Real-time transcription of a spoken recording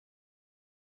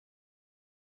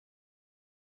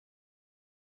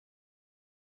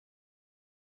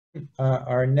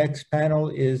Our next panel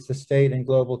is the state and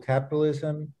global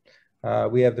capitalism.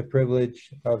 We have the privilege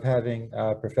of having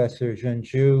Professor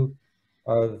Zhun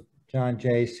of John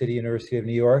Jay City University of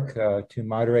New York to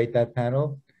moderate that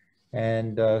panel.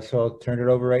 And so I'll turn it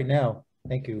over right now.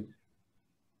 Thank you.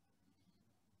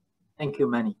 Thank you,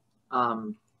 Manny.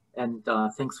 And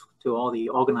thanks to all the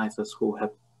organizers who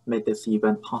have made this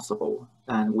event possible.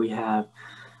 And we have,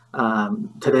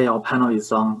 today our panel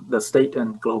is on the state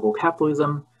and global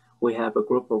capitalism. We have a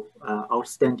group of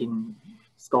outstanding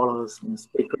scholars and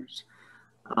speakers.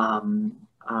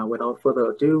 Without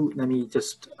further ado, let me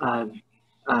just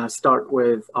start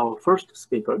with our first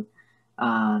speaker,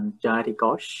 Jayati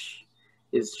Ghosh.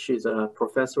 She's a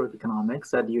professor of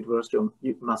economics at the University of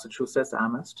Massachusetts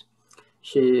Amherst.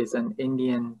 She is an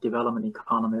Indian development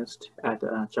economist at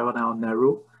Jawaharlal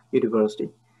Nehru University.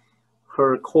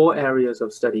 Her core areas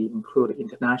of study include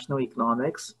international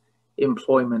economics,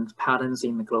 employment patterns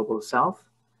in the global south,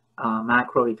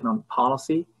 macroeconomic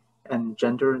policy, and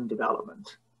gender and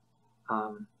development.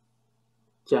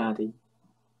 Jayati.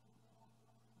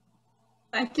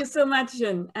 Thank you so much,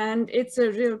 Zhun. And it's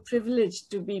a real privilege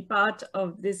to be part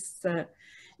of this.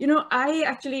 I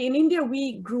actually, in India,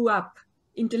 we grew up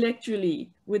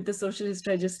intellectually with the Socialist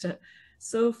Register.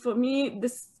 So for me,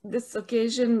 this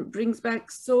occasion brings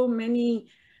back so many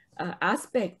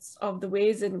aspects of the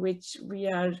ways in which we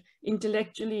are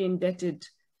intellectually indebted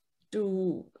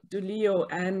to Leo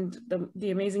and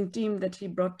the amazing team that he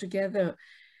brought together.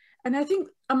 And I think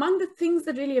among the things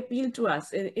that really appeal to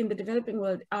us in the developing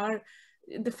world are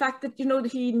the fact that,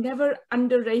 he never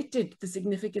underrated the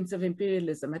significance of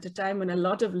imperialism at a time when a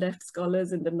lot of left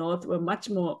scholars in the North were much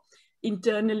more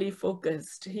internally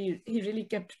focused. He really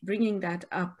kept bringing that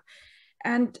up.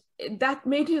 And that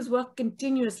made his work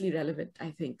continuously relevant,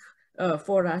 I think,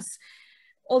 for us.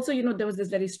 Also, there was this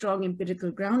very strong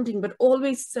empirical grounding, but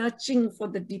always searching for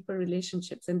the deeper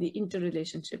relationships and the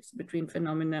interrelationships between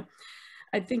phenomena.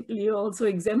 I think Leo also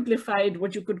exemplified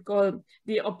what you could call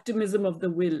the optimism of the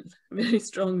will very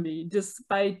strongly,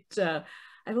 despite, I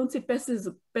won't say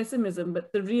pessimism,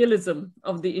 but the realism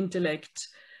of the intellect,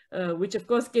 which of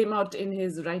course came out in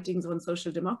his writings on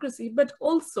social democracy, but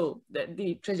also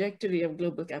the trajectory of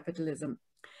global capitalism.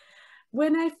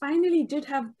 When I finally did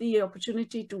have the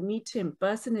opportunity to meet him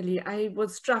personally, I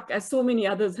was struck, as so many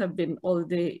others have been all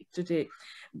day today,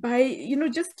 by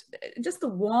just the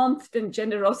warmth and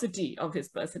generosity of his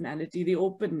personality, the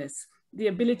openness, the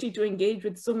ability to engage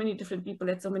with so many different people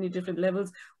at so many different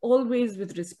levels, always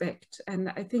with respect.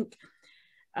 And I think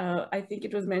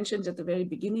it was mentioned at the very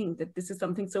beginning that this is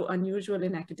something so unusual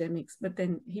in academics, but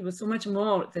then he was so much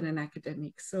more than an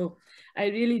academic. So I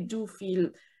really do feel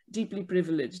deeply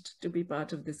privileged to be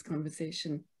part of this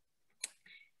conversation.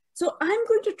 So I'm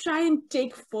going to try and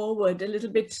take forward a little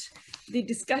bit the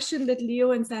discussion that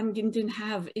Leo and Sam Gintin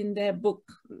have in their book,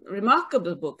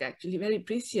 remarkable book, actually, very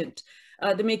prescient,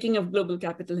 The Making of Global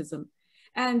Capitalism.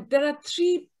 And there are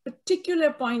three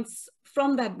particular points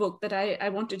from that book that I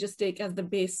want to just take as the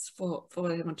base for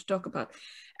what I want to talk about.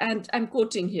 And I'm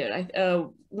quoting here.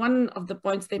 One of the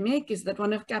points they make is that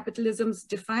one of capitalism's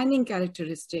defining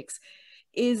characteristics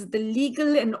is the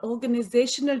legal and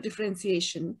organizational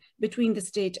differentiation between the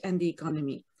state and the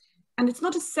economy. And it's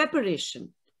not a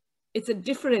separation, it's a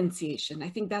differentiation. I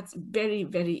think that's very,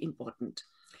 very important.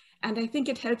 And I think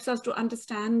it helps us to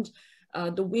understand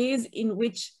the ways in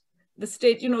which the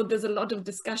state, there's a lot of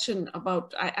discussion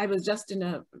about, I was just in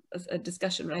a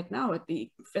discussion right now at the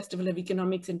Festival of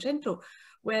Economics in Trento,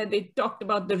 where they talked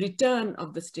about the return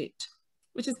of the state,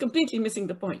 which is completely missing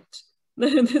the point.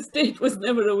 The state was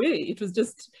never away. It has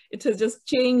just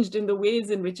changed in the ways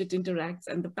in which it interacts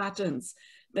and the patterns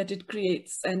that it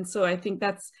creates. And so I think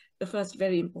that's the first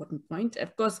very important point.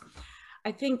 Of course,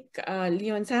 I think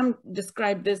Leo and Sam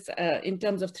described this in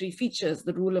terms of three features: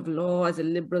 the rule of law as a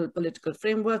liberal political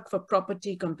framework for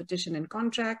property, competition, and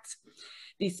contracts;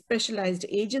 the specialized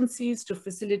agencies to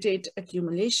facilitate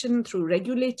accumulation through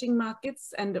regulating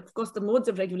markets. And of course, the modes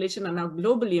of regulation are now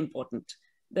globally important.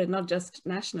 They're not just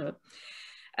national.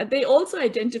 They also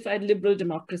identified liberal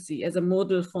democracy as a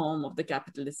modal form of the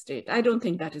capitalist state. I don't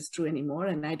think that is true anymore,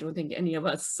 and I don't think any of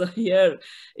us here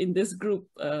in this group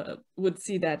would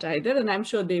see that either, and I'm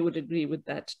sure they would agree with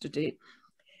that today.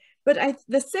 But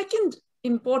the second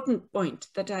important point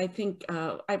that I think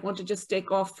I want to just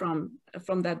take off from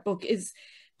that book is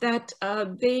that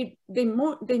they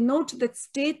note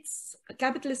that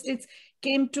capitalist states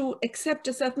came to accept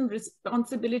a certain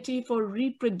responsibility for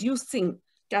reproducing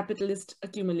capitalist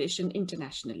accumulation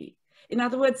internationally. In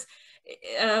other words,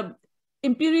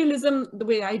 imperialism, the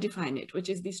way I define it, which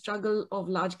is the struggle of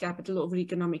large capital over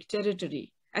economic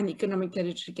territory, And economic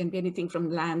territory can be anything from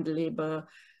land, labor,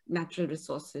 natural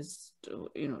resources to,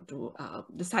 to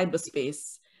the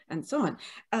cyberspace and so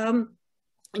on.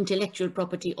 Intellectual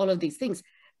property, all of these things.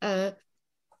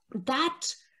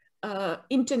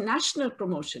 International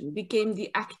promotion became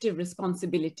the active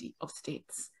responsibility of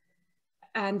states.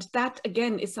 And that,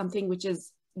 again, is something which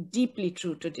is deeply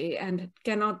true today and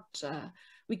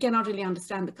we cannot really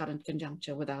understand the current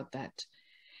conjuncture without that.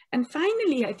 And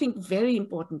finally, I think very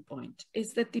important point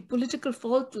is that the political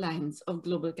fault lines of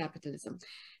global capitalism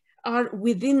are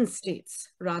within states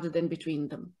rather than between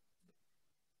them.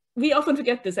 We often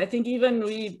forget this. I think even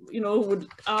we,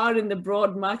 are in the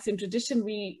broad Marxian tradition,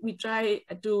 we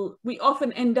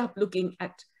often end up looking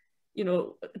at,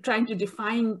 trying to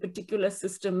define particular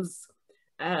systems.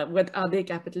 What are they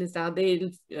capitalist? Are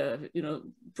they,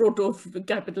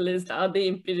 proto-capitalist? Are they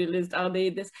imperialist? Are they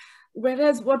this?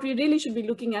 Whereas what we really should be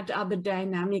looking at are the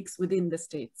dynamics within the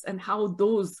states and how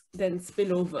those then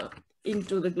spill over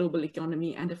into the global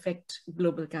economy and affect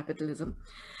global capitalism.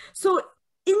 So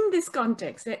in this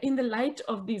context, in the light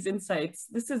of these insights,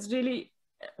 this is really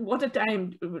what a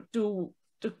time to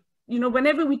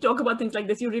whenever we talk about things like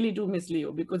this, you really do miss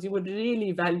Leo, because you would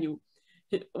really value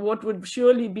what would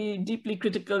surely be deeply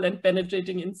critical and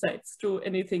penetrating insights to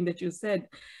anything that you said.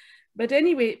 But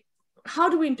anyway, how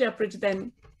do we interpret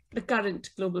then the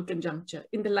current global conjuncture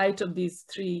in the light of these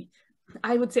three,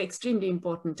 I would say, extremely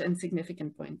important and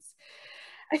significant points?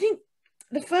 I think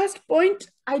the first point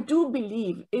I do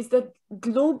believe is that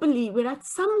globally we're at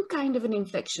some kind of an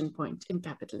inflection point in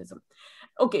capitalism.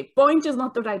 Okay, point is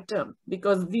not the right term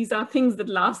because these are things that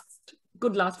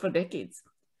could last for decades.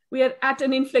 We are at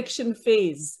an inflection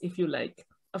phase, if you like,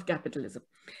 of capitalism,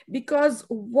 because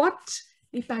what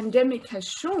the pandemic has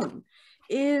shown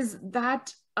is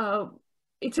that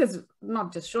it has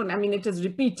not just shown, I mean, it has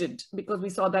repeated, because we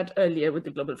saw that earlier with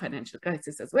the global financial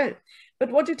crisis as well.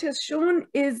 But what it has shown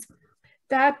is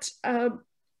that,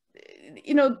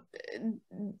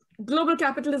 global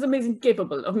capitalism is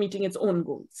incapable of meeting its own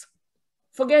goals.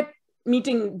 Forget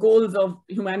meeting goals of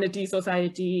humanity,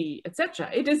 society, etc.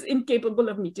 It is incapable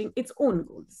of meeting its own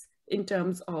goals in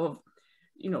terms of,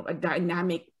 a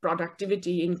dynamic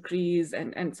productivity increase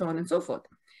and so on and so forth.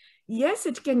 Yes,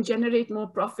 it can generate more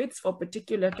profits for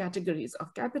particular categories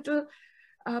of capital,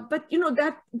 but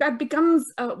that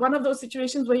becomes one of those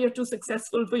situations where you're too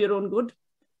successful for your own good,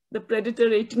 the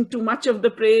predator eating too much of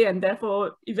the prey and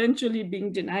therefore eventually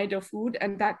being denied of food,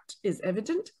 and that is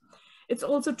evident. It's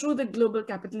also true that global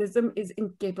capitalism is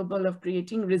incapable of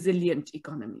creating resilient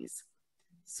economies.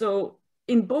 So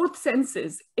in both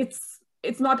senses, it's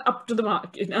not up to the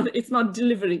mark, it's not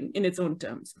delivering in its own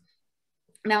terms.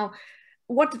 Now,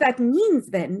 what that means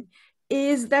then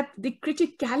is that the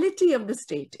criticality of the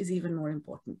state is even more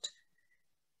important.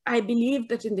 I believe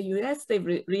that in the US,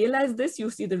 they've realized this. You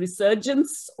see the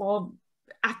resurgence of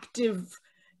active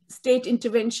state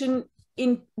intervention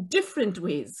in different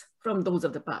ways from those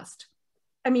of the past.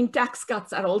 I mean, tax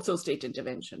cuts are also state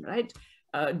intervention, right?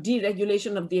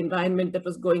 Deregulation of the environment that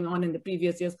was going on in the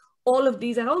previous years, all of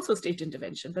these are also state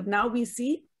intervention. But now we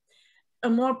see a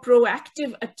more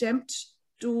proactive attempt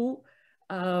to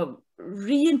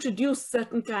reintroduce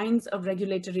certain kinds of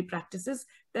regulatory practices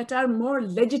that are more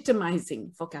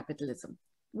legitimizing for capitalism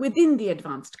within the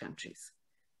advanced countries.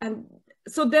 And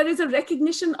so there is a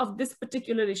recognition of this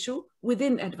particular issue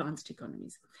within advanced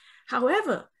economies.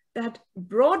 However, that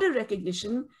broader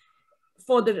recognition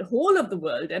for the whole of the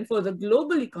world and for the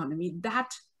global economy,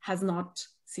 that has not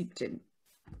seeped in.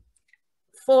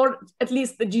 For at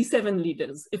least the G7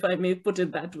 leaders, if I may put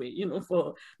it that way,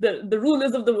 for the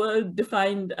rulers of the world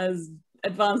defined as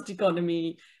advanced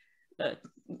economy,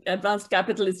 advanced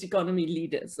capitalist economy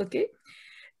leaders, okay?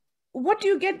 What do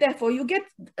you get therefore? You get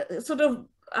sort of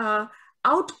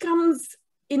outcomes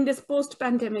in this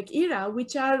post-pandemic era,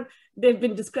 which they've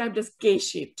been described as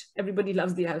K-shaped. Everybody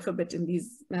loves the alphabet in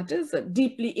these matters,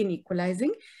 deeply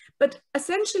inequalizing. But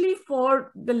essentially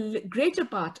for the greater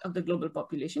part of the global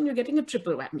population, you're getting a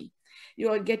triple whammy.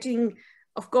 You're getting,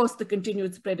 of course, the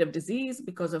continued spread of disease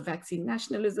because of vaccine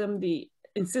nationalism, the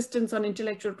insistence on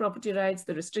intellectual property rights,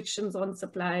 the restrictions on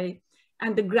supply,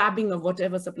 and the grabbing of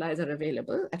whatever supplies are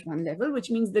available at one level,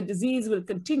 which means the disease will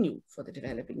continue for the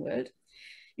developing world.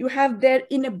 You have their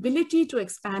inability to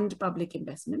expand public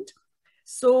investment,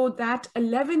 so that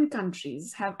 11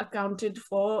 countries have accounted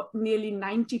for nearly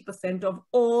 90% of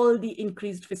all the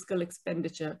increased fiscal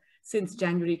expenditure since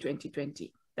January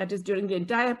 2020. That is, during the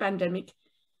entire pandemic,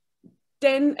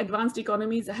 10 advanced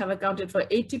economies have accounted for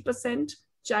 80%,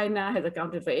 China has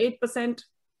accounted for 8%,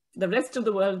 the rest of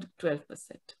the world, 12%.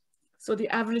 So the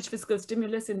average fiscal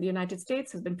stimulus in the United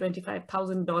States has been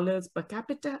 $25,000 per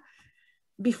capita.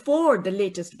 Before the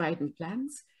latest Biden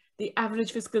plans, the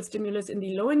average fiscal stimulus in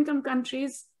the low-income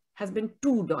countries has been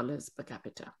 $2 per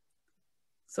capita.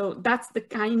 So that's the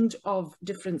kind of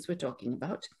difference we're talking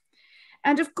about.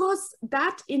 And of course,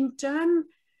 that in turn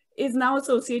is now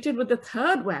associated with the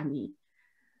third whammy.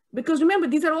 Because remember,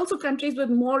 these are also countries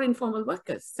with more informal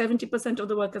workers. 70% of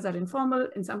the workers are informal,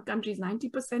 in some countries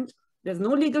 90%. There's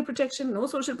no legal protection, no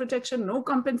social protection, no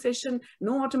compensation,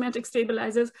 no automatic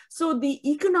stabilizers. So the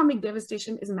economic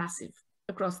devastation is massive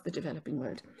across the developing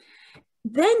world.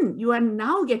 Then you are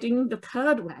now getting the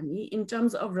third whammy in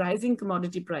terms of rising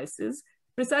commodity prices,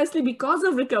 precisely because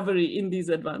of recovery in these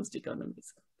advanced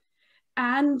economies,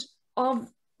 and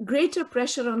of greater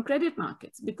pressure on credit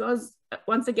markets, because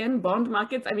once again, bond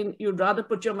markets, I mean, you'd rather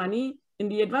put your money in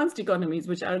the advanced economies,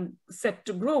 which are set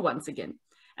to grow once again.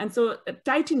 And so a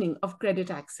tightening of credit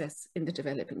access in the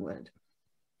developing world.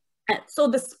 And so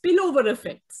the spillover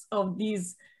effects of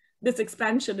this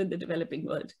expansion in the developing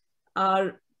world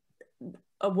are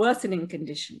a worsening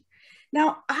condition.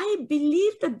 Now, I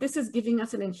believe that this is giving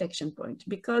us an inflection point,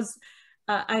 because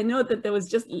I know that there was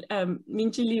just,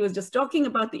 Min-Chi Lee was just talking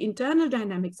about the internal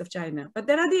dynamics of China, but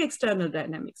there are the external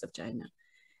dynamics of China.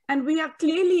 And we are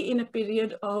clearly in a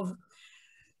period of,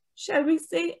 shall we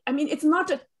say, I mean, it's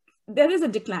not there is a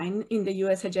decline in the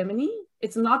US hegemony.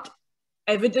 It's not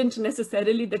evident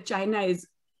necessarily that China is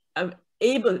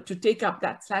able to take up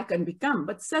that slack and become,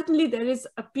 but certainly there is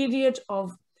a period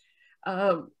of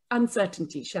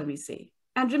uncertainty, shall we say.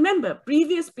 And remember,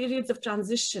 previous periods of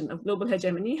transition of global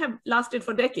hegemony have lasted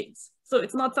for decades. So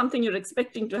it's not something you're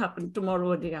expecting to happen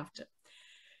tomorrow or day after.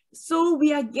 So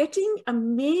we are getting a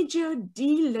major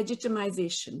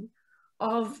delegitimization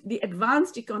of the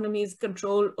advanced economy's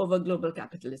control over global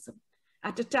capitalism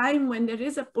at a time when there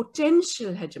is a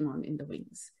potential hegemon in the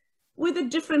wings with a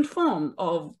different form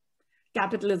of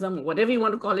capitalism, whatever you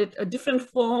want to call it, a different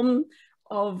form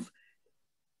of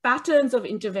patterns of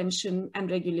intervention and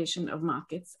regulation of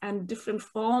markets, and different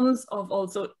forms of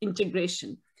also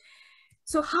integration.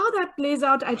 So how that plays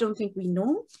out, I don't think we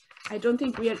know. I don't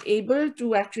think we are able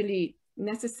to actually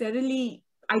necessarily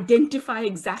identify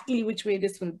exactly which way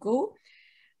this will go.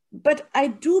 But I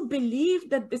do believe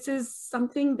that this is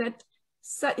something that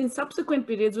in subsequent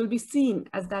periods will be seen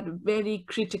as that very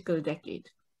critical decade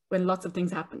when lots of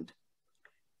things happened.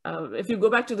 If you go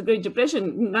back to the Great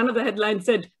Depression, none of the headlines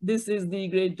said, this is the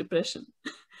Great Depression.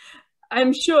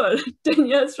 I'm sure 10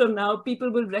 years from now,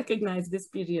 people will recognize this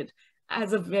period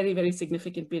as a very, very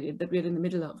significant period that we're in the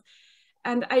middle of.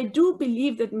 And I do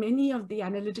believe that many of the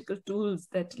analytical tools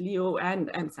that Leo and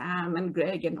Sam and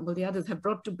Greg and all the others have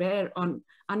brought to bear on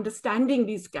understanding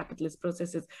these capitalist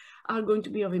processes are going to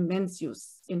be of immense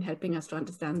use in helping us to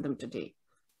understand them today.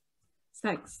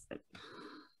 Thanks.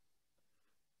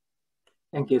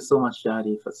 Thank you so much,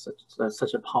 Jayati, for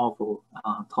such a powerful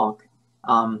talk.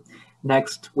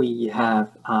 Next, we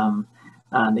have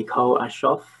Nicole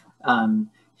Aschoff.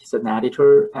 She's an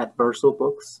editor at Verso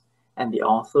Books and the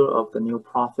author of The New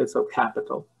Profits of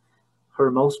Capital. Her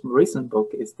most recent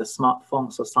book is The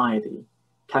Smartphone Society,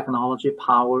 Technology,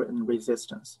 Power, and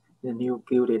Resistance, The New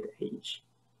Gilded Age.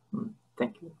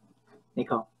 Thank you.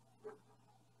 Nicole.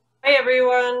 Hi,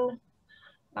 everyone.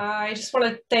 I just want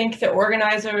to thank the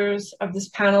organizers of this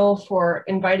panel for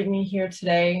inviting me here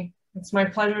today. It's my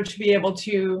pleasure to be able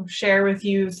to share with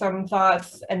you some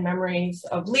thoughts and memories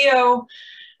of Leo,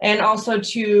 and also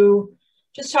to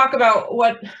just talk about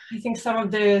what I think some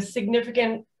of the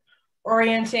significant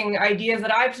orienting ideas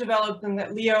that I've developed and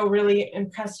that Leo really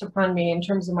impressed upon me in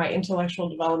terms of my intellectual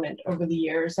development over the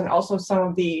years, and also some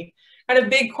of the kind of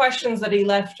big questions that he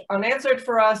left unanswered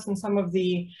for us, and some of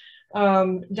the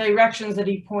directions that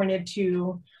he pointed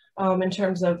to in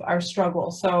terms of our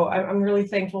struggle. So I'm really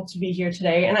thankful to be here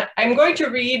today. And I'm going to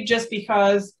read just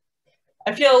because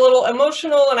I feel a little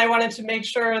emotional and I wanted to make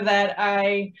sure that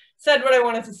I said what I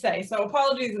wanted to say. So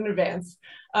apologies in advance,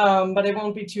 but it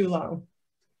won't be too long.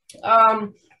 I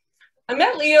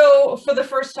met Leo for the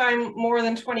first time more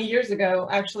than 20 years ago,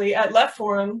 actually, at Left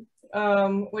Forum,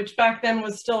 which back then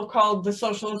was still called the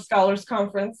Socialist Scholars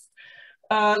Conference.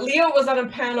 Leo was on a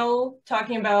panel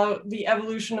talking about the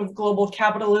evolution of global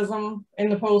capitalism in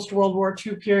the post-World War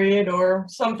II period, or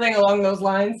something along those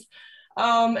lines.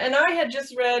 And I had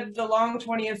just read The Long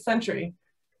 20th Century.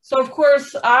 So of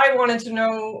course, I wanted to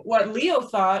know what Leo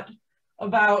thought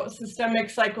about systemic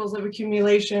cycles of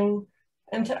accumulation,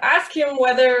 and to ask him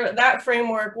whether that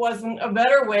framework wasn't a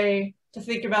better way to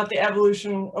think about the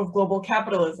evolution of global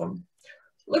capitalism.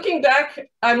 Looking back,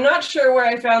 I'm not sure where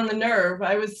I found the nerve.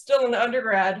 I was still an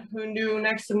undergrad who knew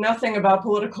next to nothing about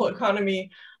political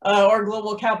economy or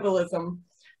global capitalism.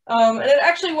 And it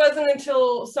actually wasn't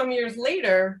until some years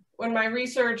later when my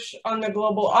research on the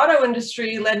global auto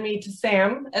industry led me to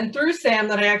Sam, and through Sam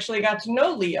that I actually got to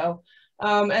know Leo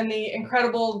and the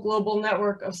incredible global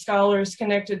network of scholars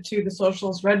connected to the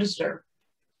Socialist Register.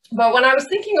 But when I was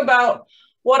thinking about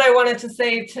what I wanted to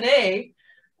say today,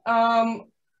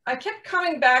 I kept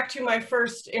coming back to my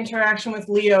first interaction with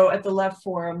Leo at the Left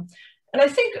Forum. And I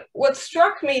think what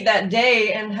struck me that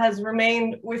day and has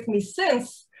remained with me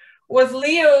since was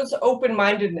Leo's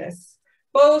open-mindedness,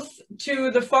 both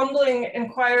to the fumbling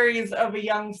inquiries of a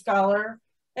young scholar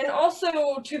and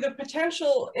also to the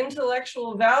potential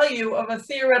intellectual value of a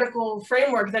theoretical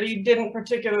framework that he didn't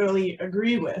particularly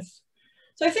agree with.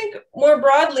 So I think more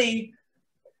broadly,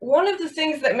 one of the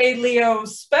things that made Leo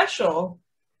special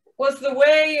was the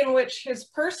way in which his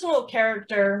personal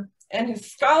character and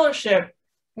his scholarship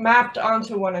mapped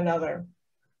onto one another.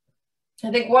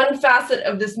 I think one facet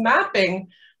of this mapping,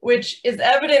 which is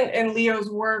evident in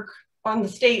Leo's work on the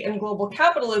state and global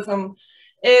capitalism,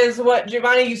 is what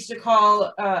Giovanni used to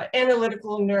call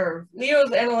analytical nerve,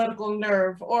 Leo's analytical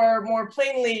nerve, or more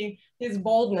plainly, his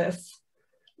boldness.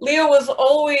 Leo was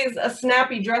always a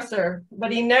snappy dresser,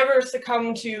 but he never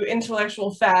succumbed to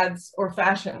intellectual fads or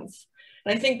fashions.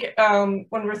 And I think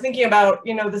when we're thinking about,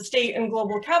 the state and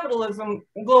global capitalism,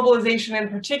 globalization in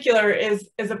particular is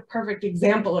a perfect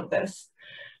example of this.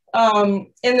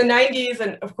 In the 90s,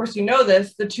 and of course you know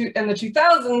this, in the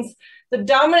 2000s, the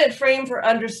dominant frame for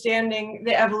understanding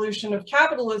the evolution of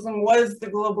capitalism was the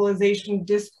globalization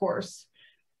discourse.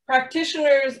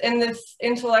 Practitioners in this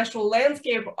intellectual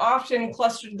landscape often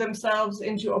clustered themselves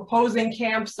into opposing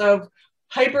camps of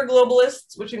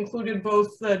hyper-globalists, which included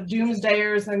both the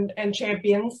doomsdayers and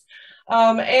champions,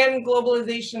 and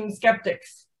globalization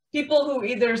skeptics. People who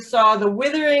either saw the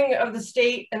withering of the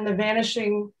state and the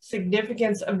vanishing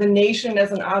significance of the nation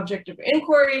as an object of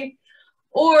inquiry,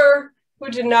 or who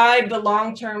denied the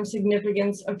long-term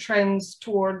significance of trends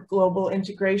toward global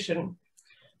integration.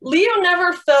 Leo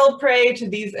never fell prey to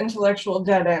these intellectual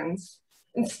dead ends.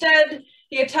 Instead,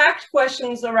 he attacked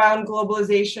questions around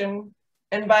globalization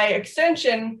and by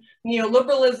extension,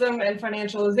 neoliberalism and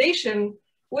financialization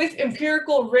with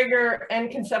empirical rigor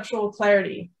and conceptual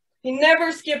clarity. He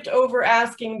never skipped over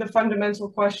asking the fundamental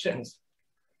questions.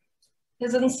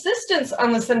 His insistence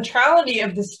on the centrality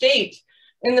of the state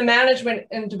in the management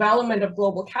and development of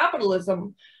global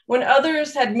capitalism, when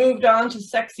others had moved on to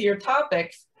sexier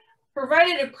topics,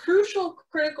 provided a crucial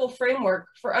critical framework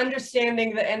for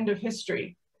understanding the end of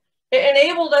history. It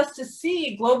enabled us to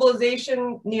see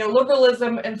globalization,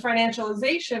 neoliberalism, and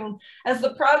financialization as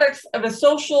the products of a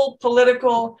social,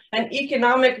 political, and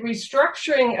economic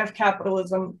restructuring of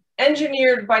capitalism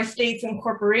engineered by states and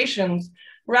corporations,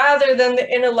 rather than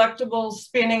the ineluctable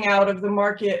spinning out of the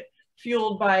market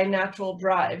fueled by natural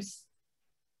drives.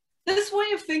 This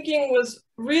way of thinking was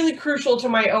really crucial to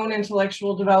my own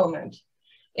intellectual development.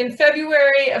 In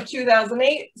February of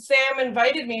 2008, Sam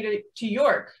invited me to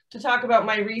York to talk about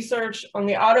my research on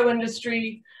the auto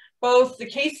industry, both the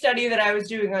case study that I was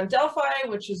doing on Delphi,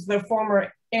 which is the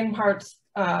former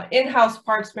in-house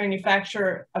parts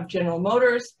manufacturer of General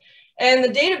Motors, and the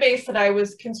database that I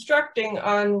was constructing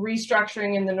on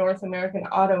restructuring in the North American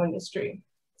auto industry.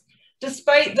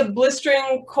 Despite the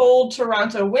blistering cold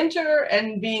Toronto winter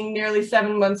and being nearly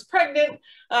 7 months pregnant,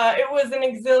 it was an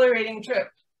exhilarating trip.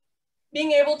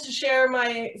 Being able to share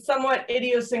my somewhat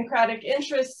idiosyncratic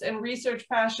interests and research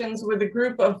passions with a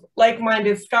group of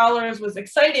like-minded scholars was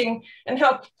exciting and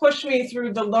helped push me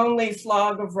through the lonely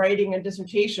slog of writing a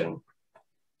dissertation.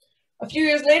 A few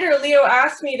years later, Leo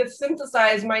asked me to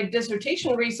synthesize my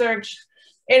dissertation research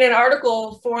in an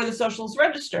article for the Socialist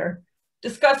Register,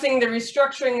 discussing the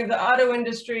restructuring of the auto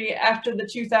industry after the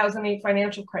 2008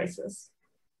 financial crisis.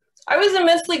 I was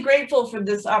immensely grateful for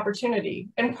this opportunity,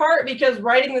 in part because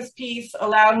writing this piece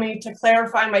allowed me to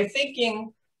clarify my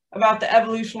thinking about the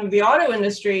evolution of the auto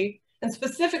industry, and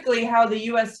specifically how the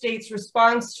US state's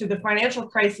response to the financial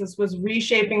crisis was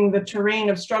reshaping the terrain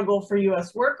of struggle for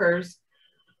US workers,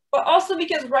 but also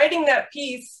because writing that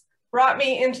piece brought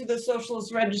me into the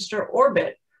Socialist Register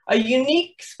orbit, a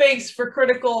unique space for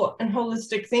critical and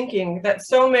holistic thinking that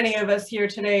so many of us here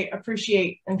today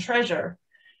appreciate and treasure.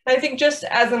 I think just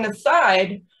as an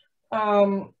aside,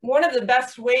 one of the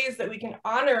best ways that we can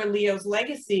honor Leo's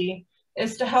legacy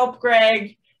is to help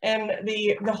Greg and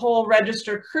the whole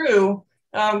Register crew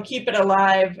keep it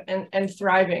alive and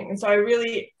thriving. And so I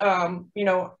really, you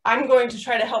know, I'm going to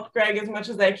try to help Greg as much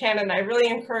as I can, and I really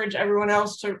encourage everyone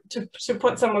else to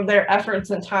put some of their efforts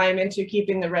and time into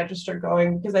keeping the register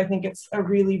going, because I think it's a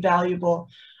really valuable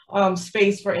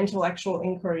space for intellectual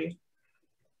inquiry.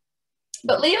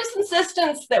 But Leo's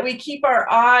insistence that we keep our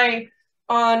eye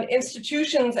on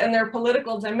institutions and their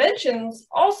political dimensions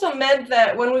also meant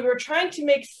that when we were trying to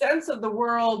make sense of the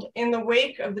world in the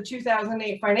wake of the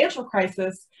 2008 financial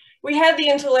crisis, we had the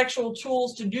intellectual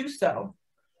tools to do so.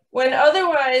 When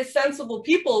otherwise sensible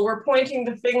people were pointing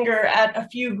the finger at a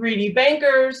few greedy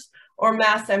bankers or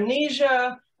mass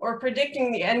amnesia or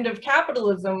predicting the end of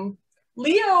capitalism,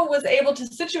 Leo was able to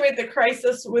situate the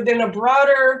crisis within a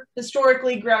broader,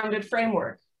 historically grounded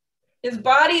framework. His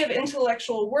body of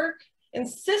intellectual work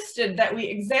insisted that we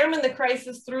examine the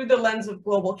crisis through the lens of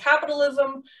global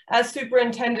capitalism as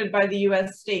superintended by the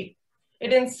US state.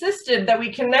 It insisted that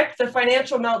we connect the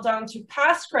financial meltdown to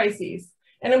past crises,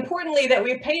 and importantly, that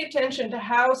we pay attention to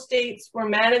how states were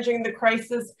managing the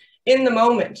crisis in the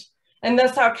moment, and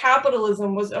thus how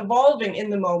capitalism was evolving in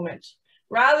the moment,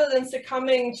 rather than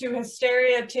succumbing to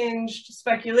hysteria-tinged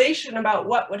speculation about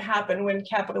what would happen when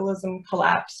capitalism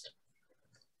collapsed.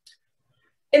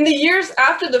 In the years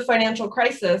after the financial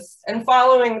crisis and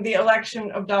following the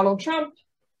election of Donald Trump,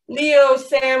 Leo,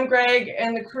 Sam, Greg,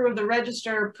 and the crew of the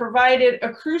Register provided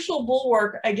a crucial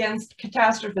bulwark against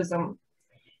catastrophism.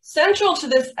 Central to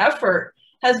this effort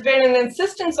has been an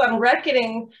insistence on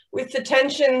reckoning with the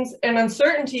tensions and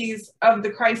uncertainties of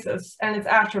the crisis and its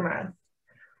aftermath.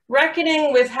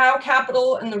 Reckoning with how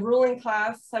capital and the ruling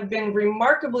class have been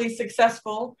remarkably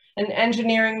successful in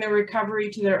engineering their recovery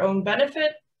to their own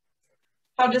benefit,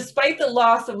 how despite the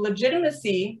loss of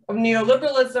legitimacy of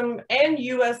neoliberalism and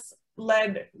US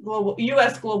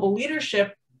global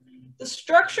leadership, the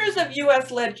structures of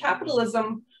US-led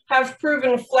capitalism have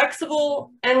proven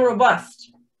flexible and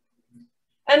robust,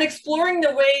 and exploring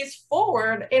the ways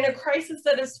forward in a crisis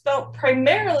that is felt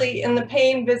primarily in the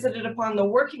pain visited upon the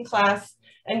working class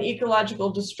and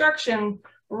ecological destruction,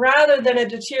 rather than a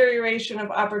deterioration of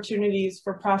opportunities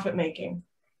for profit-making.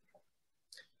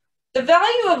 The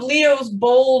value of Leo's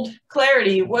bold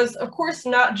clarity was, of course,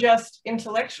 not just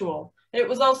intellectual, it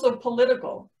was also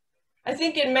political. I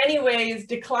think in many ways,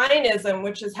 declinism,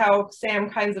 which is how Sam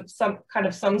kind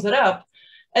of sums it up,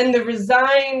 and the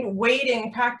resigned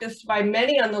waiting practiced by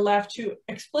many on the left who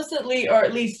explicitly, or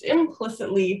at least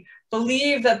implicitly,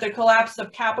 believe that the collapse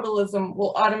of capitalism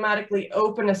will automatically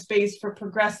open a space for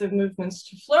progressive movements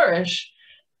to flourish,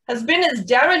 has been as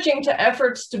damaging to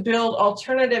efforts to build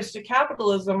alternatives to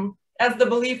capitalism as the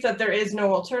belief that there is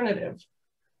no alternative.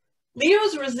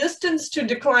 Leo's resistance to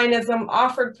declinism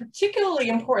offered particularly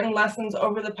important lessons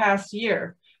over the past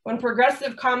year, when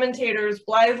progressive commentators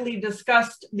blithely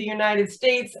discussed the United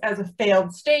States as a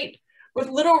failed state, with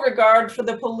little regard for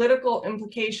the political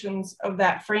implications of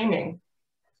that framing.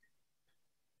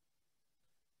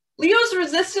 Leo's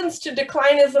resistance to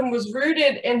declinism was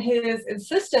rooted in his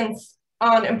insistence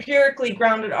on empirically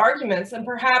grounded arguments and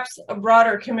perhaps a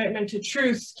broader commitment to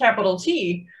truth, capital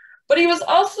T, but he was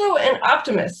also an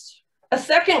optimist, a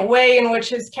second way in which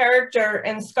his character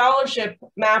and scholarship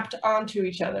mapped onto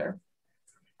each other.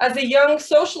 As a young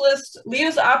socialist,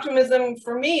 Leo's optimism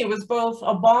for me was both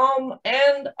a balm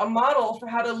and a model for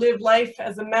how to live life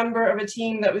as a member of a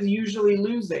team that was usually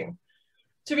losing.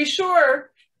 To be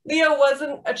sure, Leo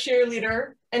wasn't a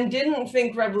cheerleader and didn't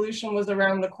think revolution was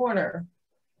around the corner,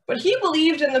 but he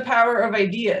believed in the power of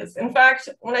ideas. In fact,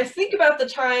 when I think about the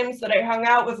times that I hung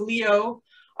out with Leo,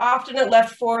 often at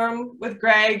Left Forum with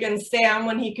Greg and Sam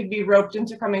when he could be roped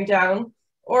into coming down,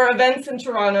 or events in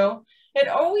Toronto, it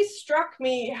always struck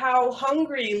me how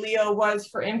hungry Leo was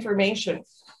for information.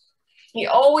 He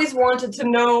always wanted to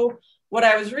know what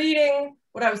I was reading,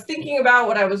 what I was thinking about,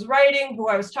 what I was writing, who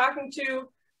I was talking to.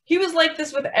 He was like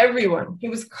this with everyone. He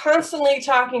was constantly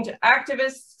talking to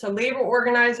activists, to labor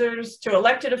organizers, to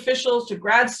elected officials, to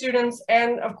grad students,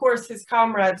 and of course his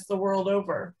comrades the world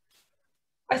over.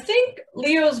 I think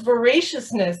Leo's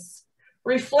voraciousness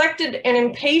reflected an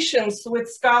impatience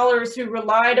with scholars who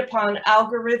relied upon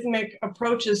algorithmic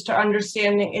approaches to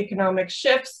understanding economic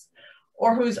shifts,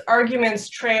 or whose arguments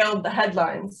trailed the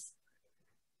headlines.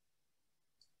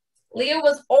 Leo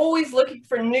was always looking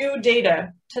for new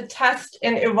data to test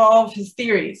and evolve his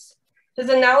theories. His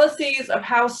analyses of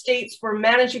how states were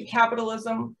managing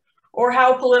capitalism, or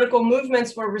how political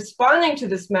movements were responding to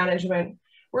this management,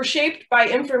 were shaped by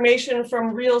information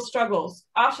from real struggles,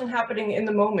 often happening in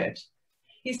the moment.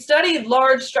 He studied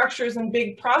large structures and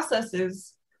big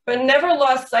processes, but never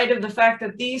lost sight of the fact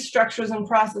that these structures and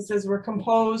processes were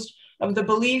composed of the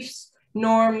beliefs,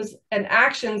 norms, and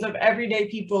actions of everyday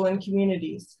people and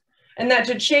communities, and that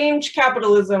to change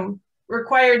capitalism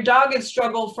required dogged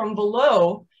struggle from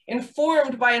below,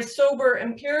 informed by a sober,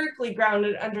 empirically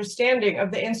grounded understanding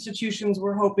of the institutions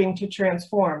we're hoping to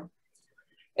transform.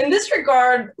 In this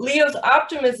regard, Leo's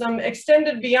optimism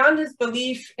extended beyond his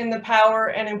belief in the power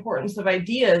and importance of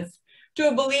ideas to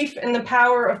a belief in the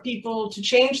power of people to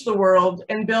change the world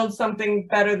and build something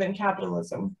better than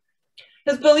capitalism.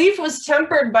 His belief was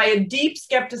tempered by a deep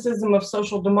skepticism of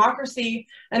social democracy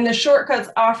and the shortcuts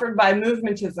offered by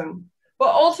movementism,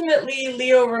 but ultimately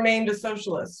Leo remained a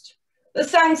socialist. This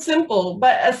sounds simple,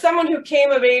 but as someone who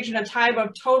came of age in a time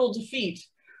of total defeat,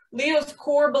 Leo's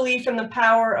core belief in the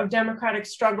power of democratic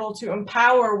struggle to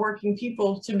empower working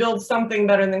people to build something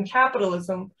better than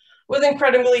capitalism was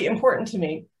incredibly important to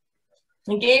me.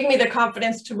 It gave me the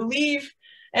confidence to believe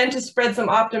and to spread some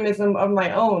optimism of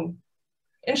my own.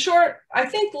 In short, I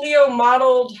think Leo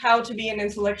modeled how to be an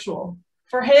intellectual.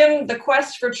 For him, the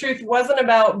quest for truth wasn't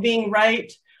about being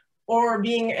right or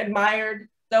being admired,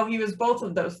 though he was both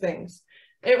of those things.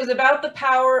 It was about the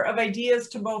power of ideas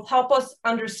to both help us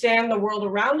understand the world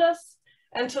around us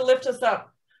and to lift us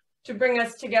up, to bring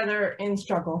us together in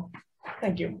struggle.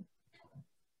 Thank you.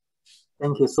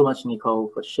 Thank you so much,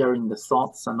 Nicole, for sharing the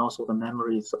thoughts and also the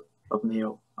memories of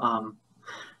Leo.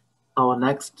 Our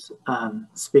next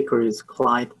speaker is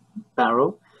Clyde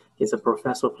Barrow. He's a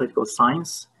professor of political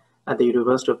science at the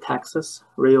University of Texas,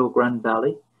 Rio Grande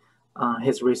Valley.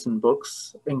 His recent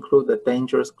books include The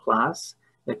Dangerous Class,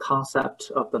 The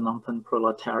Concept of the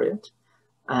Lumpenproletariat,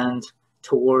 and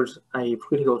Towards a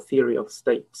Political Theory of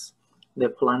States, The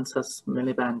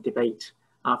Poulantzas-Miliband Debate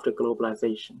After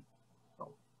Globalization.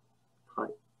 Hi.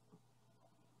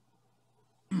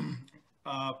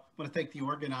 I want to thank the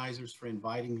organizers for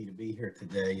inviting me to be here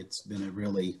today. It's been a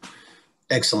really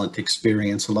excellent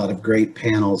experience, a lot of great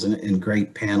panels and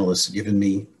great panelists given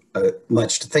me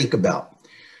much to think about.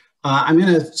 I'm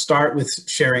going to start with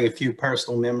sharing a few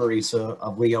personal memories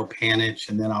of Leo Panitch,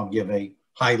 and then I'll give a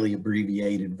highly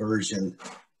abbreviated version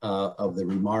of the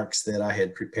remarks that I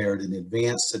had prepared in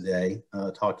advance today,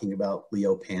 talking about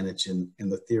Leo Panitch and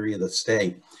the theory of the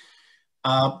state.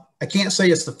 I can't say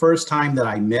it's the first time that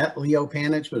I met Leo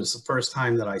Panitch, but it's the first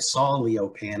time that I saw Leo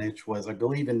Panitch was, I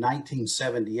believe, in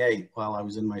 1978 while I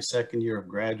was in my second year of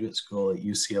graduate school at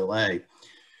UCLA.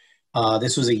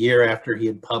 This was a year after he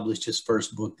had published his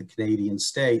first book, The Canadian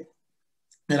State.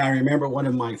 And I remember one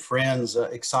of my friends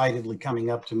excitedly coming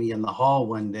up to me in the hall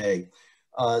one day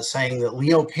saying that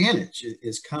Leo Panitch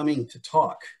is coming to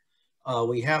talk.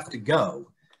 We have to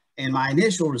go. And my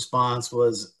initial response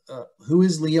was, who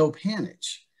is Leo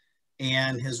Panitch?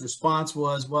 And his response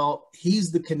was, well,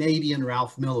 he's the Canadian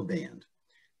Ralph Miliband.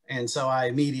 And so I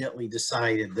immediately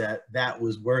decided that that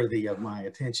was worthy of my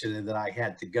attention and that I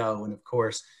had to go. And of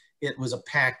course, it was a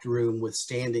packed room with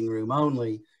standing room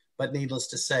only, but needless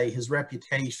to say, his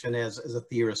reputation as a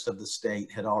theorist of the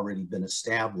state had already been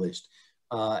established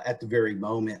at the very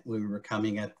moment we were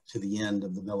coming to the end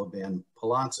of the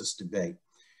Miliband-Poulantzas debate.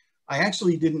 I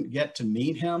actually didn't get to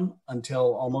meet him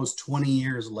until almost 20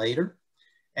 years later.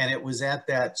 And it was at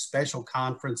that special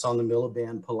conference on the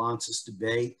Miliband-Poulantzas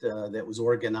debate that was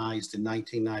organized in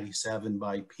 1997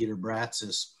 by Peter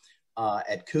Bratzis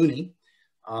at CUNY.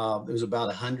 There was about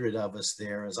 100 of us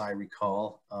there, as I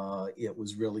recall. It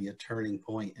was really a turning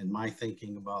point in my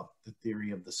thinking about the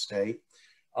theory of the state.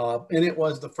 And it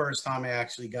was the first time I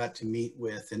actually got to meet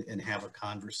with and have a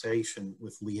conversation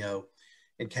with Leo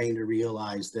and came to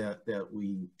realize that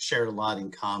we shared a lot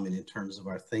in common in terms of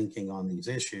our thinking on these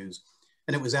issues.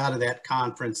 And it was out of that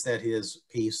conference that his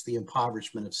piece, The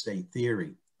Impoverishment of State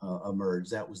Theory,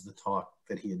 emerged. That was the talk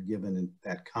that he had given in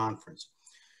that conference.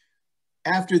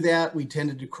 After that, we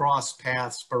tended to cross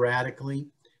paths sporadically,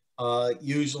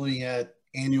 usually at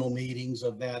annual meetings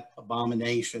of that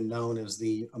abomination known as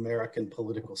the American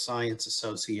Political Science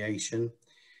Association.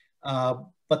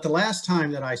 But the last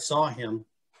time that I saw him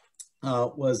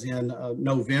was in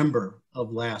November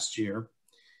of last year.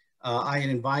 I had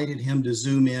invited him to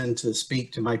Zoom in to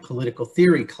speak to my political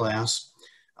theory class.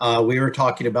 We were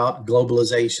talking about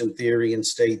globalization theory and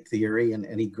state theory,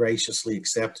 and he graciously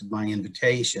accepted my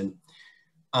invitation.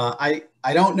 I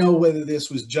don't know whether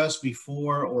this was just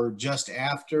before or just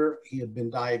after he had been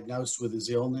diagnosed with his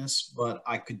illness, but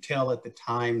I could tell at the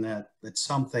time that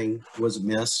something was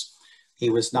amiss. He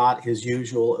was not his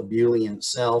usual ebullient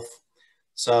self.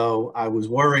 So I was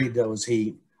worried, was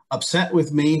he upset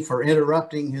with me for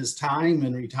interrupting his time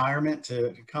in retirement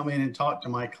to come in and talk to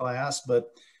my class?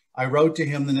 But I wrote to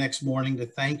him the next morning to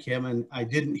thank him, and I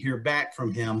didn't hear back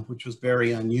from him, which was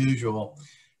very unusual.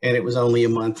 And it was only a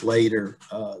month later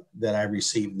that I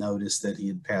received notice that he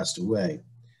had passed away.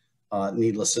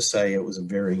 Needless to say, it was a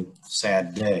very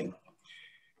sad day.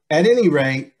 At any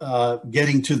rate,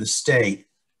 getting to the state,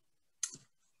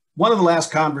 one of the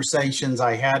last conversations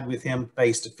I had with him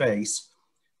face-to-face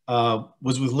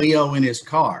was with Leo in his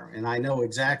car. And I know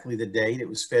exactly the date. It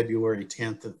was February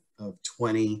 10th of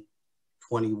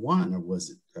 2021, or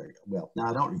was it? Well, no,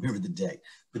 I don't remember the date,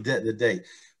 the date.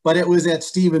 But it was at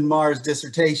Stephen Marr's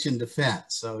dissertation defense.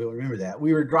 So you'll remember that.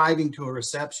 We were driving to a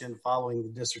reception following the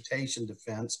dissertation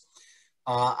defense.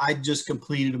 I just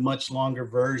completed a much longer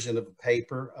version of a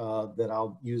paper that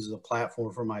I'll use as a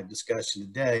platform for my discussion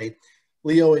today.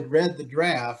 Leo had read the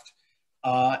draft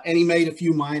and he made a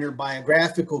few minor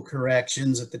biographical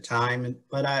corrections at the time.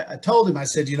 But I told him, I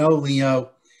said, you know,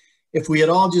 Leo, if we had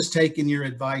all just taken your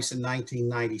advice in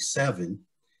 1997,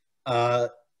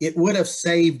 it would have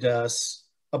saved us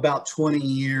about 20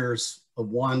 years of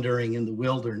wandering in the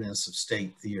wilderness of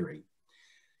state theory.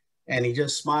 And he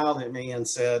just smiled at me and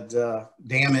said,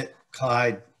 damn it,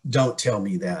 Clyde, don't tell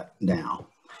me that now.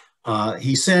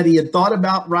 He said he had thought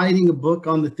about writing a book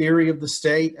on the theory of the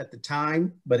state at the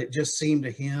time, but it just seemed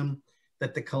to him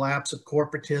that the collapse of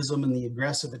corporatism and the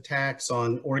aggressive attacks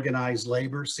on organized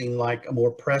labor seemed like a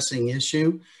more pressing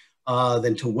issue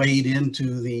than to wade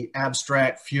into the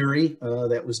abstract fury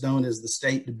that was known as the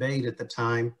state debate at the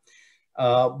time.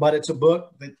 But it's a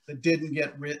book that didn't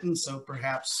get written, so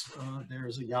perhaps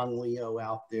there's a young Leo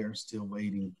out there still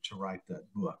waiting to write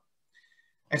that book.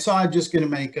 And so I'm just going to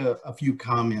make a few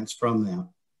comments from that,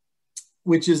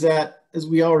 which is that, as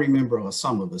we all remember, or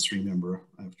some of us remember,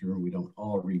 after we don't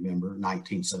all remember,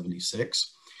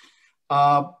 1976,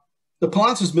 the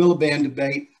Poulantzas-Miliband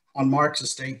debate on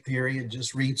Marxist state theory had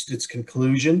just reached its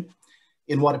conclusion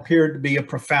in what appeared to be a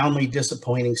profoundly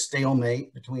disappointing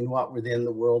stalemate between what were then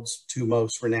the world's two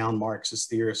most renowned Marxist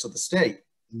theorists of the state,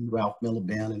 Ralph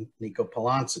Miliband and Nicole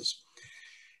Poulantzas.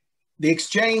 The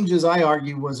exchange, as I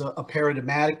argue, was a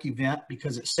paradigmatic event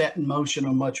because it set in motion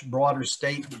a much broader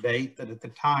state debate that at the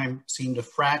time seemed to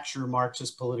fracture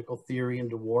Marxist political theory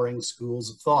into warring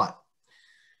schools of thought.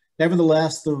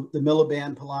 Nevertheless, the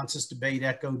Miliband-Poulantzas debate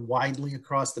echoed widely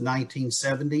across the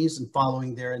 1970s, and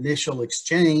following their initial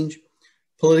exchange,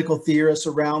 political theorists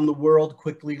around the world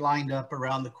quickly lined up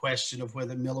around the question of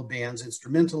whether Miliband's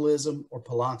instrumentalism or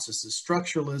Poulantzas'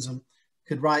 structuralism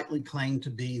could rightly claim to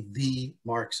be the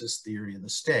Marxist theory of the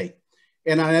state.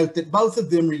 And I note that both of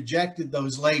them rejected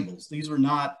those labels. These were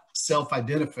not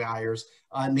self-identifiers.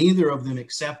 Neither of them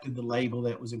accepted the label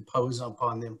that was imposed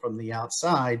upon them from the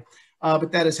outside,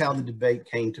 but that is how the debate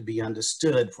came to be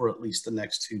understood for at least the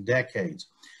next 2 decades.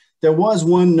 There was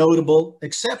one notable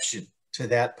exception to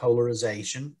that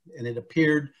polarization, and it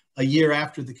appeared a year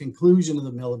after the conclusion of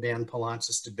the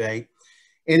Miliband-Poulantzas debate,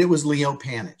 and it was Leo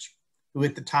Panitch, who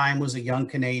at the time was a young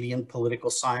Canadian political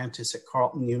scientist at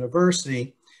Carleton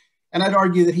University. And I'd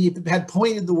argue that he had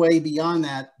pointed the way beyond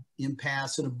that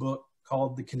impasse in a book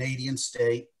called The Canadian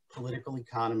State, Political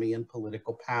Economy and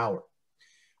Political Power.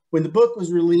 When the book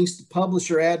was released, the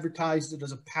publisher advertised it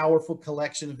as a powerful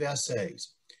collection of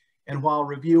essays. And while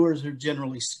reviewers are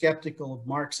generally skeptical of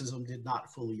Marxism did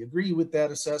not fully agree with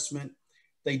that assessment,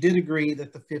 they did agree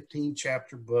that the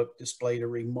 15-chapter book displayed a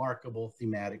remarkable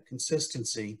thematic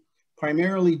consistency,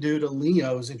 primarily due to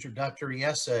Leo's introductory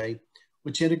essay,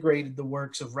 which integrated the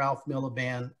works of Ralph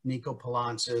Miliband, Nicole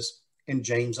Poulantzas, and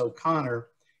James O'Connor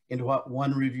into what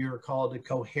one reviewer called a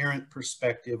coherent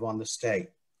perspective on the state.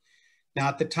 Now,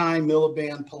 at the time,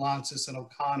 Miliband, Poulantzas, and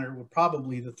O'Connor were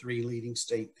probably the 3 leading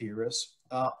state theorists,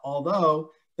 although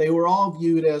they were all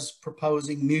viewed as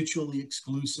proposing mutually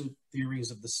exclusive theories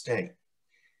of the state.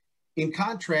 In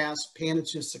contrast,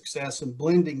 Panitch's success in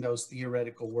blending those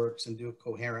theoretical works into a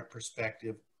coherent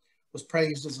perspective was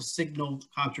praised as a signal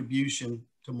contribution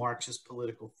to Marxist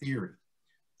political theory.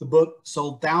 The book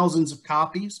sold thousands of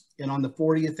copies, and on the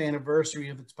 40th anniversary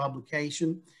of its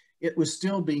publication, it was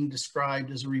still being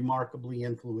described as a remarkably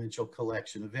influential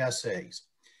collection of essays.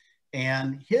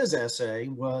 And his essay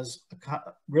was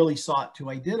really sought to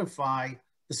identify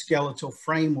the skeletal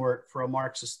framework for a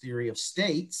Marxist theory of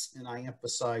states, and I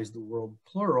emphasize the word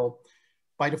plural,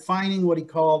 by defining what he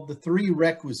called the 3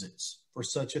 requisites for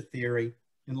such a theory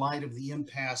in light of the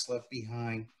impasse left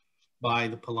behind by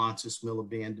the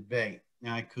Poulantzas-Miliband debate.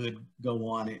 Now, I could go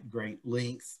on at great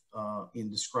length in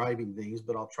describing these,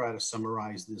 but I'll try to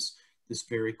summarize this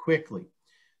very quickly.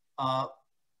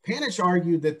 Panitch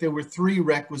argued that there were 3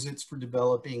 requisites for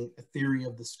developing a theory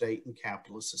of the state in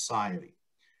capitalist society.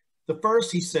 The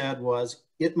first, he said, was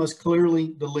it must clearly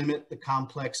delimit the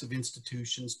complex of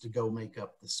institutions to go make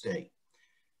up the state.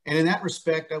 And in that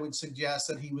respect, I would suggest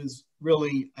that he was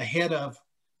really ahead of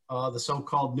the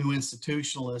so-called new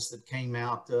institutionalists that came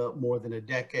out more than a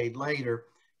decade later.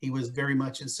 He was very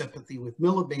much in sympathy with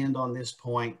Miliband on this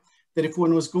point, that if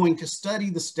one was going to study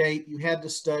the state, you had to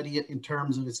study it in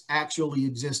terms of its actually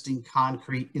existing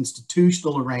concrete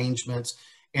institutional arrangements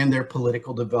and their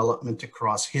political development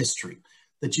across history,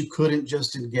 that you couldn't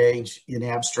just engage in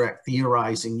abstract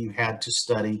theorizing, you had to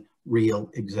study real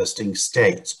existing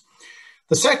states.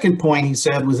 The second point he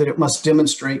said was that it must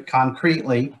demonstrate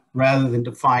concretely, rather than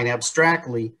define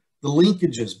abstractly, the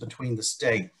linkages between the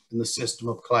state and the system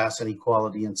of class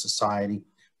inequality in society,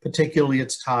 particularly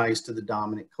its ties to the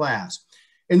dominant class.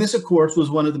 And this, of course, was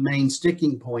one of the main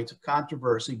sticking points of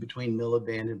controversy between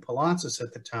Miliband and Poulantzas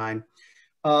at the time.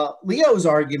 Leo's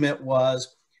argument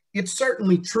was, it's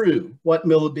certainly true what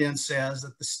Miliband says,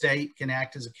 that the state can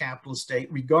act as a capitalist state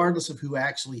regardless of who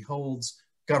actually holds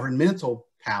governmental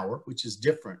power, which is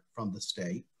different from the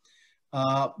state.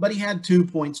 But he had 2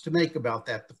 points to make about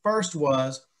that. The first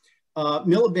was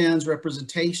Miliband's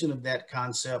representation of that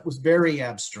concept was very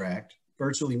abstract,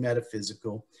 virtually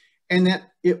metaphysical, and that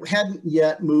it hadn't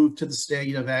yet moved to the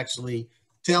state of actually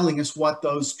telling us what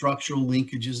those structural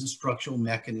linkages and structural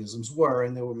mechanisms were.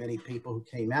 And there were many people who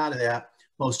came out of that,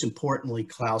 most importantly,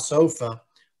 Klaus Offe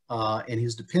and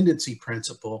his dependency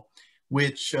principle,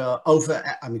 which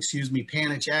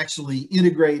Panitch actually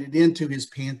integrated into his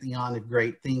pantheon of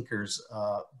great thinkers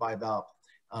by about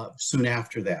soon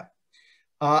after that.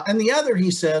 And the other, he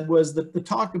said, was that the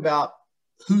talk about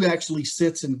who actually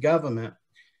sits in government.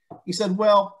 He said,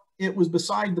 well, it was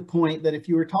beside the point that if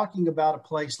you were talking about a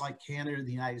place like Canada or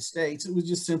the United States, it was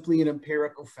just simply an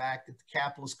empirical fact that the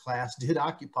capitalist class did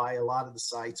occupy a lot of the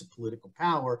sites of political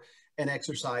power and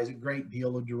exercise a great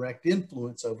deal of direct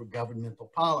influence over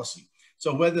governmental policy.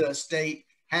 So whether a state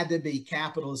had to be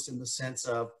capitalist in the sense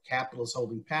of capitalists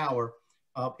holding power,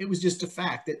 it was just a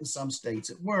fact that in some states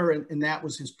it were. And that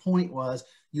was his point, was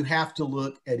you have to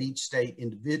look at each state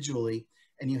individually,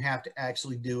 and you have to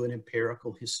actually do an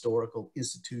empirical, historical,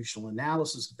 institutional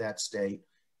analysis of that state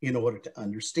in order to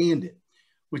understand it,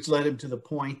 which led him to the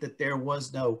point that there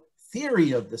was no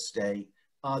theory of the state.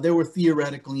 There were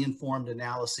theoretically informed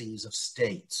analyses of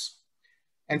states.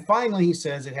 And finally, he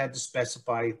says it had to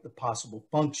specify the possible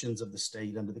functions of the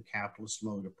state under the capitalist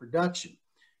mode of production.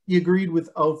 He agreed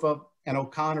with Offe and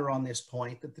O'Connor on this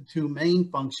point, that the 2 main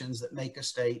functions that make a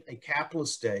state a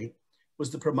capitalist state was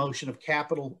the promotion of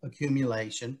capital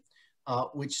accumulation,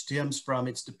 which stems from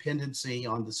its dependency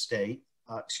on the state,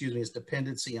 its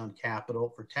dependency on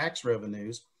capital for tax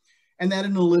revenues, and that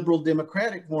in a liberal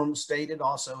democratic form of state, it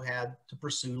also had to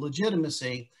pursue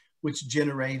legitimacy, which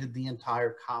generated the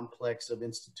entire complex of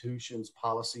institutions,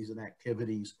 policies, and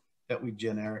activities that we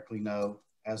generically know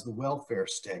as the welfare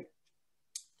state.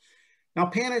 Now,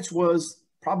 Panitch was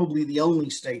probably the only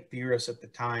state theorist at the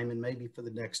time, and maybe for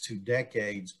the next 2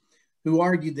 decades, who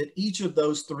argued that each of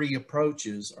those 3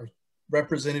 approaches, are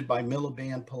represented by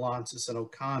Miliband, Poulantzas, and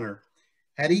O'Connor,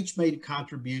 had each made a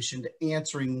contribution to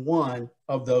answering one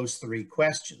of those 3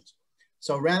 questions.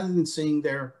 So rather than seeing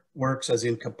their works as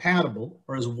incompatible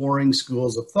or as warring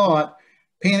schools of thought,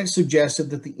 Panitch suggested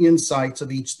that the insights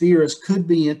of each theorist could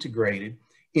be integrated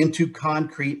into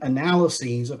concrete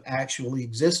analyses of actually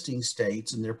existing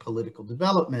states and their political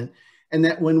development, and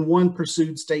that when one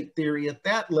pursued state theory at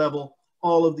that level,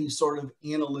 all of these sort of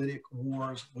analytic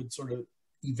wars would sort of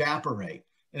evaporate.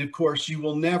 And of course, you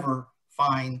will never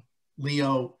find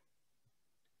Leo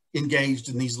engaged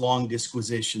in these long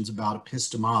disquisitions about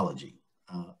epistemology.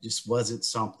 Just wasn't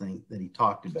something that he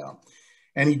talked about.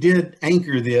 And he did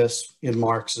anchor this in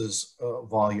Marx's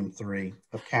volume 3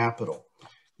 of Capital.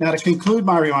 Now, to conclude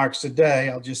my remarks today,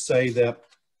 I'll just say that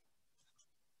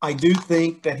I do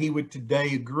think that he would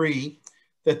today agree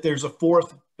that there's a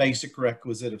 4th basic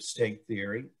requisite of state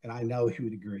theory, and I know he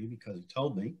would agree because he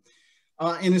told me,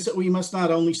 and it's that we must not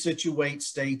only situate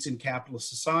states in capitalist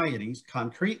societies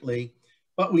concretely,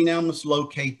 but we now must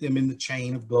locate them in the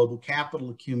chain of global capital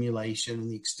accumulation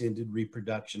and the extended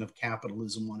reproduction of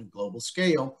capitalism on a global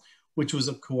scale, which was,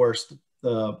 of course,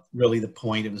 really the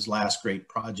point of his last great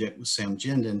project with Sam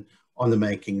Jinden on the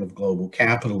making of global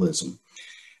capitalism.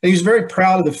 And he was very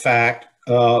proud of the fact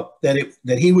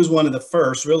that he was one of the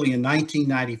first, really in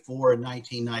 1994 and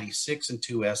 1996 in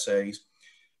 2 essays,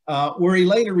 where he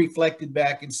later reflected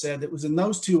back and said that it was in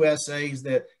those 2 essays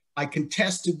that I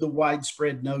contested the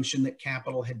widespread notion that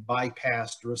capital had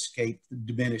bypassed or escaped the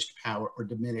diminished power or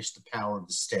diminished the power of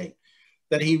the state,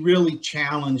 that he really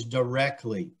challenged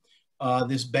directly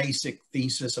this basic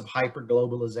thesis of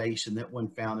hyperglobalization that one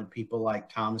found in people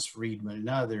like Thomas Friedman and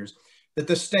others, that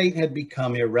the state had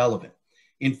become irrelevant.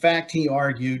 In fact, he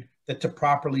argued that to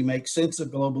properly make sense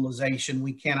of globalization,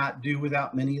 we cannot do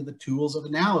without many of the tools of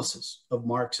analysis of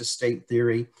Marxist state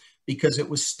theory, because it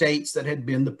was states that had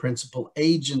been the principal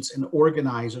agents and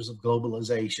organizers of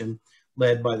globalization,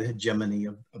 led by the hegemony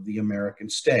of the American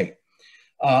state.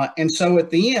 And so at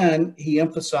the end, he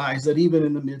emphasized that even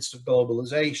in the midst of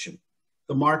globalization,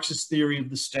 the Marxist theory of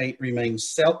the state remains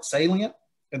salient,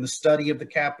 and the study of the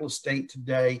capitalist state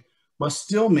today must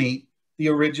still meet the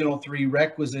original three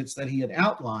requisites that he had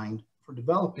outlined for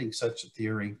developing such a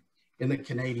theory in the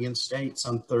Canadian state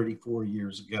some 34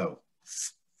 years ago.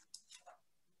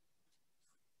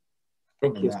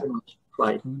 Thank you so much,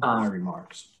 Clyde. My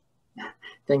remarks.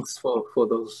 Thanks for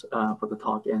those for the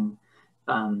talk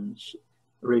and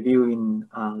reviewing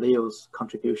Leo's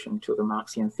contribution to the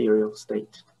Marxian theory of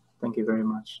state. Thank you very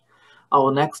much.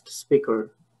 Our next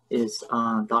speaker is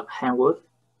Dr. Henwood.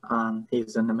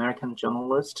 He's an American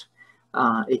journalist,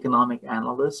 economic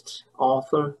analyst,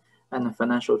 author, and a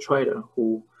financial trader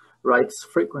who writes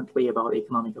frequently about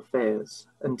economic affairs.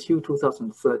 Until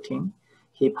 2013,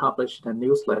 he published a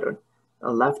newsletter,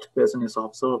 A Left Business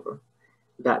Observer,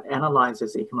 that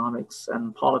analyzes economics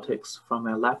and politics from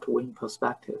a left-wing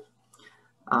perspective.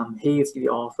 He is the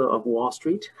author of Wall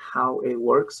Street, How It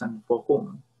Works and For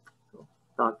Whom. So,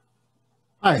 Doug.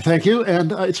 Hi, thank you.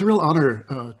 And it's a real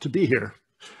honor to be here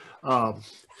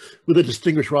with a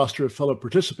distinguished roster of fellow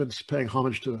participants paying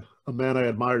homage to a man I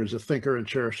admired as a thinker and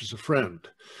cherished as a friend.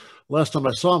 Last time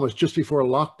I saw him was just before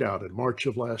lockdown in March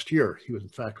of last year. He was, in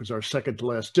fact, was our second to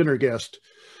last dinner guest,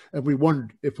 and we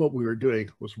wondered if what we were doing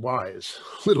was wise.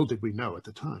 Little did we know at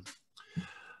the time.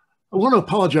 I want to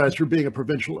apologize for being a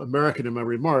provincial American in my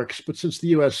remarks, but since the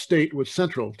US state was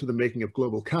central to the making of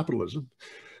global capitalism,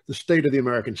 the state of the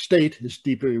American state is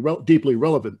deeply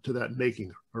relevant to that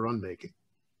making or unmaking.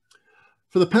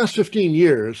 For the past 15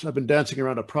 years, I've been dancing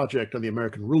around a project on the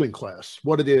American ruling class,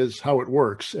 what it is, how it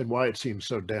works, and why it seems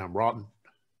so damn rotten.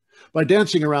 By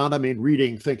dancing around, I mean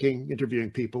reading, thinking,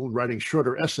 interviewing people, and writing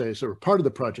shorter essays that were part of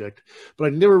the project, but I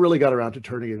never really got around to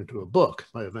turning it into a book,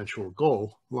 my eventual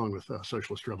goal, along with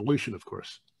Socialist Revolution, of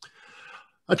course.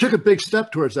 I took a big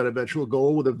step towards that eventual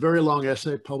goal with a very long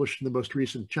essay published in the most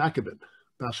recent Jacobin.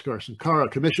 Bhaskar Sankara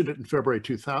commissioned it in February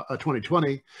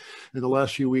 2020, in the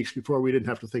last few weeks before we didn't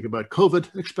have to think about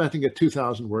COVID, expecting a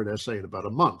 2,000-word essay in about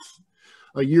a month.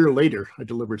 A year later, I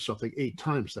delivered something 8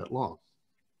 times that long.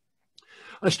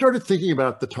 I started thinking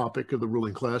about the topic of the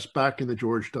ruling class back in the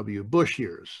George W. Bush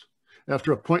years.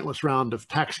 After a pointless round of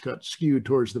tax cuts skewed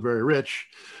towards the very rich,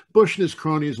 Bush and his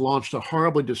cronies launched a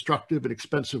horribly destructive and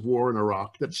expensive war in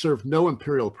Iraq that served no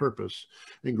imperial purpose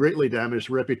and greatly damaged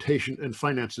the reputation and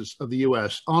finances of the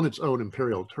US on its own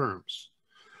imperial terms.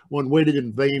 One waited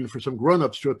in vain for some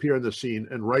grown-ups to appear on the scene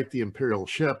and right the imperial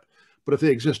ship, but if they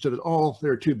existed at all, they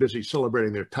were too busy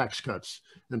celebrating their tax cuts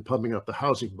and pumping up the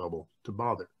housing bubble to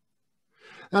bother.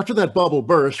 After that bubble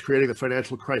burst, creating the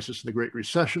financial crisis and the Great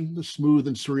Recession, the smooth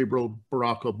and cerebral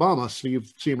Barack Obama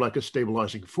seemed like a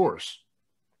stabilizing force.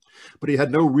 But he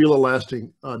had no real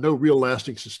lasting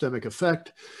systemic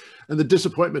effect, and the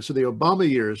disappointments of the Obama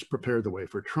years prepared the way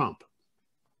for Trump.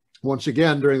 Once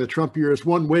again, during the Trump years,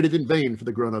 one waited in vain for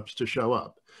the grown-ups to show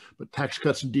up. But tax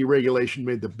cuts and deregulation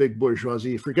made the big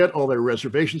bourgeoisie forget all their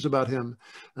reservations about him,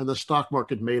 and the stock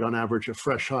market made on average a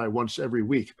fresh high once every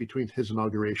week between his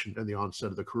inauguration and the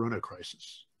onset of the corona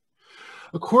crisis.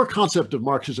 A core concept of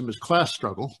Marxism is class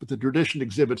struggle, but the tradition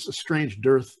exhibits a strange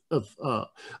dearth of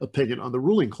opinion on the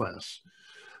ruling class.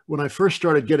 When I first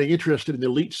started getting interested in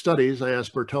elite studies, I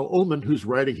asked Bertel Ullman whose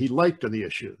writing he liked on the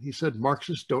issue. He said,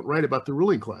 Marxists don't write about the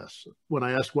ruling class. When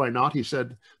I asked why not, he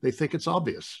said, they think it's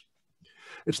obvious.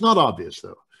 It's not obvious,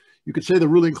 though. You could say the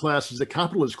ruling class is the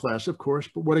capitalist class, of course,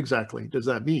 but what exactly does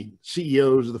that mean?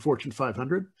 CEOs of the Fortune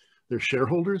 500? Their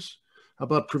shareholders? How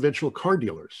about provincial car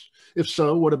dealers? If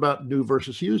so, what about new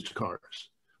versus used cars?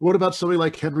 What about somebody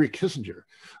like Henry Kissinger,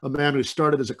 a man who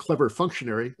started as a clever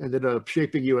functionary and ended up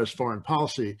shaping US foreign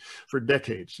policy for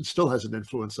decades and still has an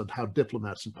influence on how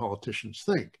diplomats and politicians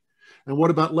think? And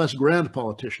what about less grand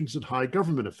politicians and high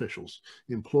government officials,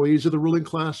 employees of the ruling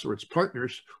class or its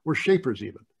partners or shapers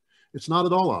even? It's not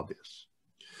at all obvious.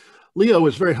 Leo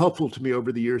was very helpful to me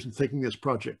over the years in thinking this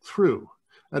project through.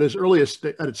 At its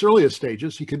earliest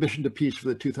stages, he commissioned a piece for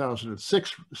the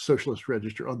 2006 Socialist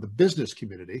Register on the business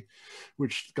community,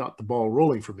 which got the ball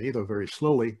rolling for me, though very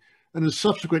slowly. And in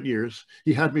subsequent years,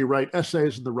 he had me write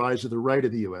essays on the rise of the right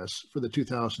of the US for the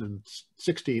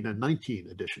 2016 and 19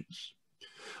 editions.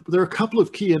 But there are a couple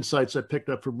of key insights I picked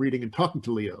up from reading and talking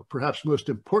to Leo, perhaps most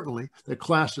importantly, that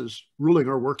classes, ruling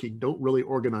or working, don't really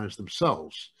organize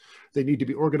themselves. They need to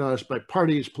be organized by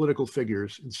parties, political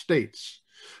figures, and states.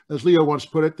 As Leo once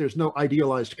put it, there's no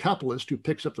idealized capitalist who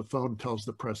picks up the phone and tells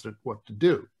the president what to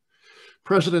do.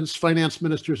 Presidents, finance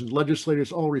ministers, and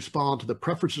legislators all respond to the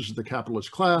preferences of the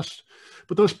capitalist class,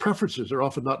 but those preferences are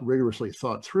often not rigorously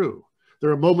thought through. There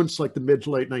are moments like the mid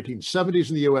to late 1970s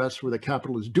in the US where the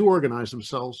capitalists do organize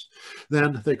themselves.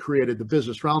 Then they created the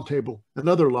Business Roundtable and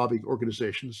other lobbying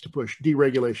organizations to push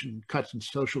deregulation, cuts in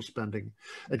social spending,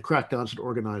 and crackdowns on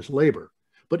organized labor.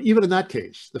 But even in that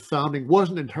case, the founding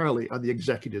wasn't entirely on the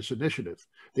executive's initiative.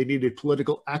 They needed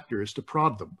political actors to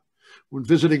prod them. When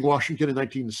visiting Washington in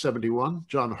 1971,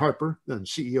 John Harper, then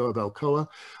CEO of Alcoa,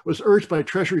 was urged by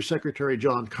Treasury Secretary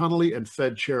John Connolly and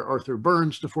Fed Chair Arthur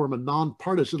Burns to form a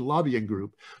nonpartisan lobbying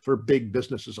group for big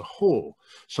business as a whole,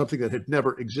 something that had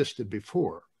never existed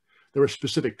before. There were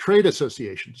specific trade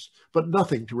associations, but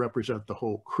nothing to represent the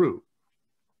whole crew.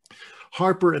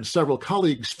 Harper and several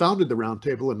colleagues founded the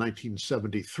Roundtable in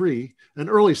 1973, an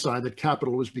early sign that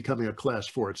capital was becoming a class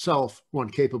for itself, one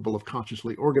capable of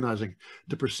consciously organizing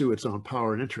to pursue its own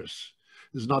power and interests.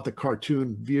 This is not the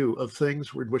cartoon view of things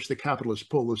in which the capitalists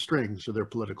pull the strings of their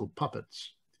political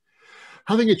puppets.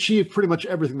 Having achieved pretty much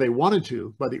everything they wanted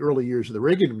to by the early years of the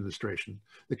Reagan administration,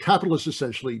 the capitalists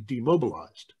essentially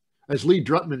demobilized. As Lee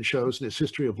Drutman shows in his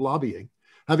History of Lobbying,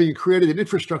 having created an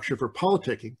infrastructure for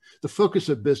politicking, the focus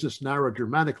of business narrowed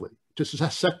dramatically to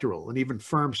sectoral and even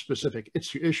firm-specific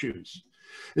issues.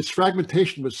 Its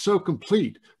fragmentation was so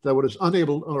complete that it was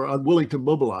unable or unwilling to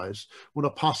mobilize when a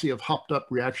posse of hopped-up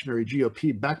reactionary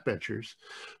GOP backbenchers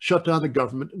shut down the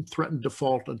government and threatened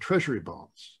default on treasury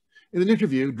bonds. In an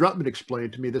interview, Drutman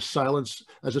explained to me this silence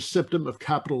as a symptom of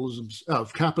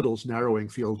capital's narrowing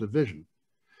field of vision.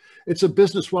 It's a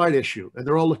business-wide issue, and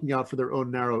they're all looking out for their own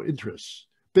narrow interests.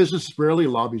 Business rarely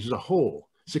lobbies as a whole.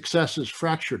 Success has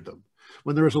fractured them.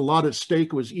 When there was a lot at stake,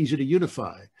 it was easy to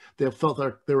unify. They felt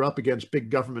that they were up against big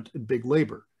government and big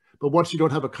labor. But once you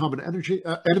don't have a common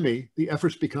enemy, the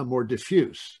efforts become more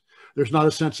diffuse. There's not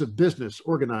a sense of business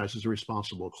organized as a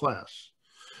responsible class.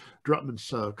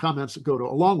 Drutman's comments go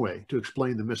a long way to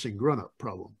explain the missing grown-up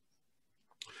problem.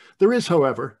 There is,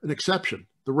 however, an exception,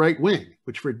 the right wing,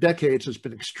 which for decades has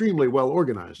been extremely well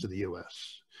organized in the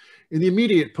US. In the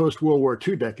immediate post-World War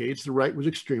II decades, the right was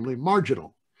extremely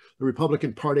marginal. The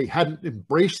Republican Party hadn't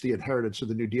embraced the inheritance of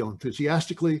the New Deal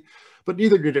enthusiastically, but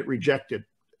neither did it reject it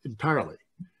entirely.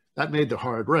 That made the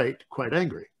hard right quite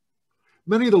angry.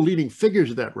 Many of the leading figures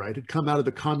of that right had come out of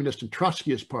the communist and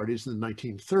Trotskyist parties in the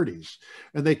 1930s,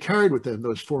 and they carried with them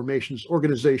those formations'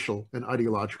 organizational and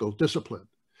ideological discipline.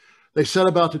 They set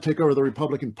about to take over the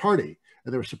Republican Party,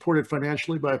 and they were supported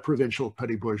financially by a provincial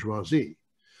petty bourgeoisie.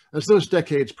 As those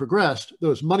decades progressed,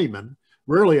 those moneymen,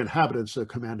 rarely inhabitants of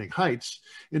commanding heights,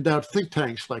 endowed think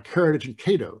tanks like Heritage and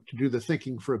Cato to do the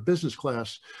thinking for a business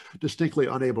class distinctly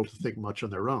unable to think much on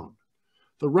their own.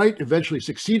 The right eventually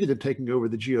succeeded in taking over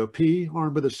the GOP,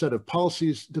 armed with a set of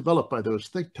policies developed by those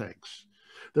think tanks.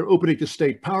 Their opening to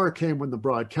state power came when the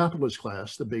broad capitalist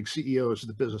class, the big CEOs of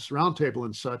the Business Roundtable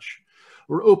and such,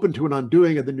 were open to an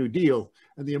undoing of the New Deal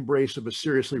and the embrace of a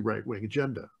seriously right-wing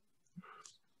agenda.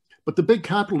 But the big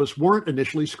capitalists weren't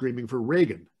initially screaming for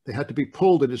Reagan. They had to be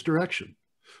pulled in his direction.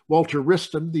 Walter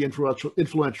Wriston, the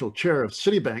influential chair of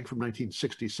Citibank from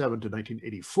 1967 to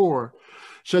 1984,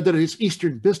 said that his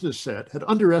Eastern business set had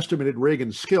underestimated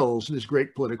Reagan's skills and his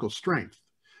great political strength.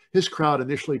 His crowd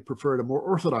initially preferred a more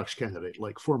orthodox candidate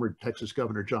like former Texas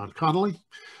Governor John Connolly,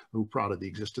 who prodded the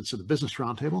existence of the Business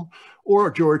Roundtable,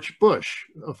 or George Bush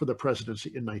for the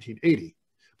presidency in 1980.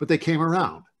 But they came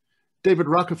around. David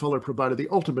Rockefeller provided the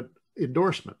ultimate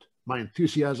endorsement. My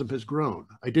enthusiasm has grown.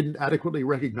 I didn't adequately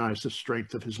recognize the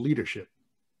strength of his leadership.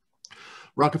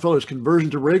 Rockefeller's conversion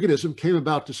to Reaganism came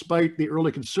about despite the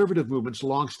early conservative movement's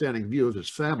longstanding view of his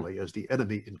family as the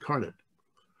enemy incarnate.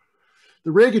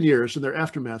 The Reagan years and their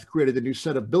aftermath created a new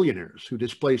set of billionaires who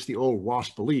displaced the old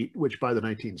WASP elite, which by the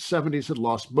 1970s had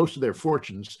lost most of their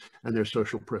fortunes and their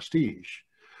social prestige.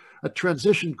 A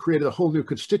transition created a whole new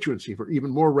constituency for even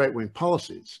more right-wing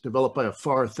policies, developed by a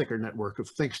far thicker network of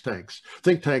think tanks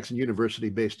and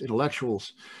university-based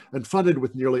intellectuals, and funded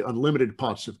with nearly unlimited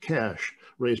pots of cash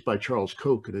raised by Charles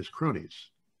Koch and his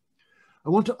cronies. I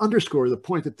want to underscore the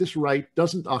point that this right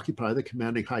doesn't occupy the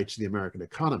commanding heights of the American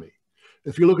economy.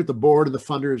 If you look at the board and the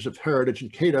funders of Heritage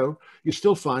and Cato, you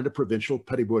still find a provincial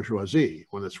petty bourgeoisie,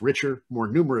 one that's richer, more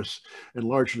numerous, and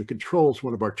largely controls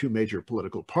one of our two major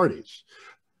political parties.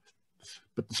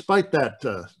 But despite that,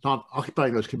 not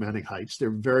occupying those commanding heights, they're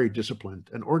very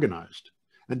disciplined and organized.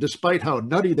 And despite how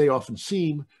nutty they often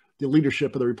seem, the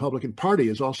leadership of the Republican Party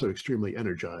is also extremely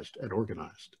energized and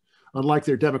organized. Unlike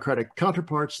their Democratic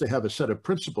counterparts, they have a set of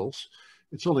principles,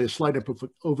 It's only a slight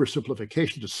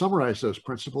oversimplification to summarize those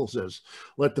principles as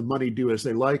let the money do as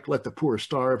they like, let the poor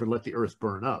starve, and let the earth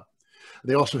burn up.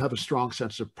 They also have a strong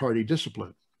sense of party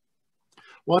discipline.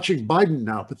 Watching Biden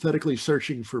now pathetically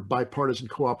searching for bipartisan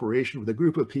cooperation with a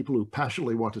group of people who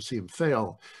passionately want to see him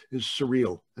fail is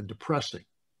surreal and depressing.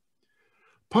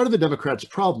 Part of the Democrats'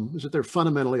 problem is that they're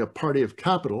fundamentally a party of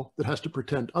capital that has to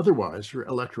pretend otherwise for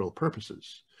electoral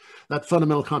purposes. That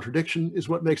fundamental contradiction is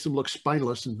what makes them look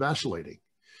spineless and vacillating.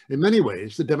 In many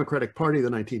ways, the Democratic Party of the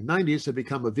 1990s had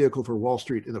become a vehicle for Wall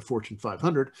Street in the Fortune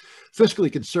 500,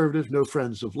 fiscally conservative, no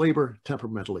friends of labor,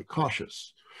 temperamentally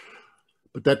cautious.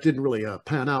 But that didn't really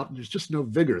pan out, and there's just no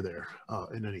vigor there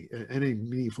in any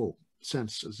meaningful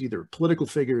sense as either political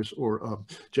figures or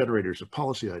generators of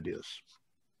policy ideas.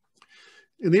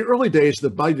 In the early days of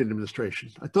the Biden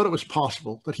administration, I thought it was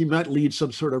possible that he might lead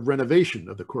some sort of renovation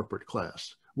of the corporate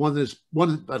class. One,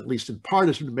 at least in part,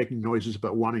 has been making noises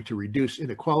about wanting to reduce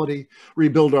inequality,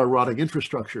 rebuild our rotting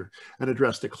infrastructure, and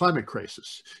address the climate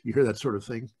crisis. You hear that sort of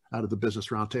thing out of the Business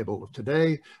Roundtable of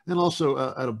today, and also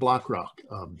out of BlackRock,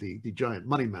 the giant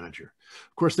money manager.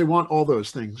 Of course, they want all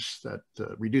those things, that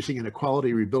reducing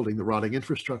inequality, rebuilding the rotting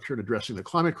infrastructure, and addressing the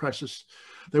climate crisis.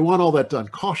 They want all that done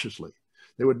cautiously.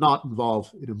 They would not involve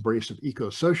an embrace of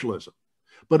eco-socialism,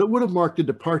 but it would have marked a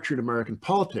departure in American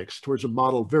politics towards a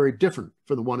model very different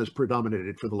from the one has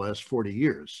predominated for the last 40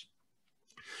 years.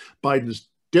 Biden's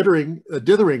dithering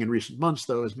in recent months,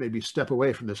 though, has made me step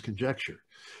away from this conjecture.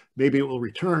 Maybe it will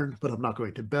return, but I'm not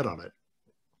going to bet on it.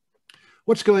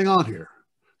 What's going on here?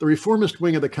 The reformist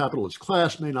wing of the capitalist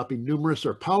class may not be numerous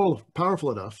or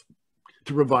powerful enough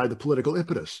to provide the political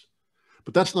impetus,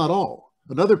 but that's not all.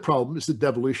 Another problem is the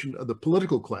devolution of the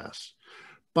political class.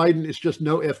 Biden is just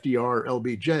no FDR or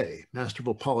LBJ,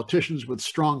 masterful politicians with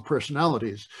strong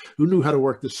personalities who knew how to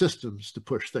work the systems to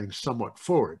push things somewhat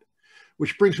forward.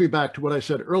 Which brings me back to what I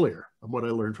said earlier and what I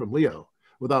learned from Leo.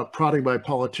 Without prodding by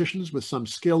politicians with some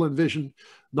skill and vision,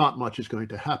 not much is going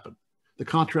to happen. The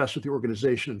contrast with the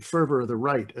organization and fervor of the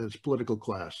right as political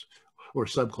class or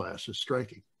subclass is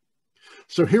striking.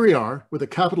 So here we are with a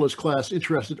capitalist class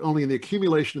interested only in the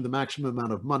accumulation of the maximum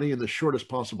amount of money in the shortest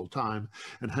possible time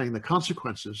and hang the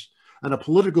consequences, and a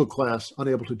political class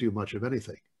unable to do much of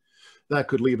anything. That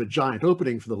could leave a giant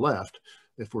opening for the left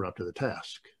if we're up to the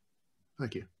task.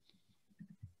 Thank you.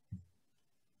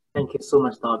 Thank you so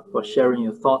much, Doug, for sharing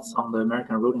your thoughts on the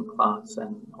American ruling class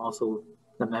and also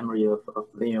the memory of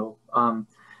Leo.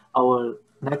 Our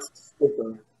next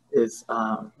speaker is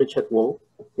Richard Wolff.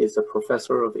 He's a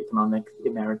professor of economics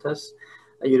emeritus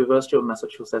at University of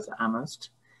Massachusetts Amherst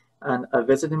and a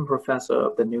visiting professor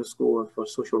of the New School for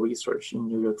Social Research in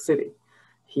New York City.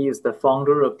 He is the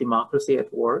founder of Democracy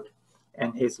at Work,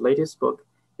 and his latest book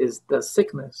is The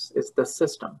Sickness is the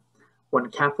System, When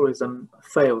Capitalism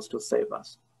Fails to Save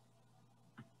Us.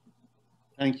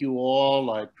 Thank you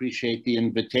all. I appreciate the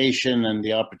invitation and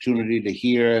the opportunity to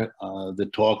hear the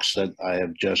talks that I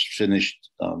have just finished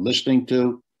listening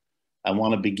to. I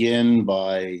want to begin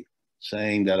by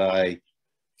saying that I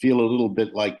feel a little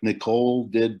bit like Nicole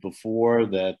did before,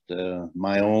 that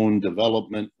my own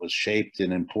development was shaped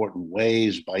in important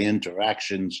ways by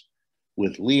interactions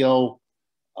with Leo.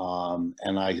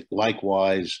 And I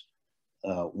likewise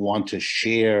want to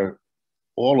share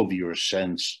all of your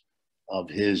sense of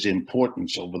his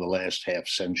importance over the last half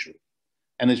century.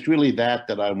 And it's really that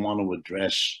I want to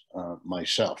address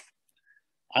myself.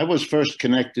 I was first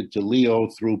connected to Leo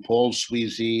through Paul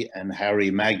Sweezy and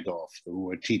Harry Magdoff, who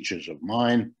were teachers of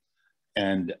mine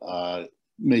and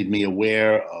made me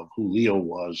aware of who Leo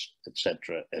was, et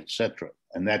cetera, et cetera.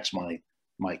 And that's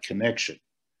my connection.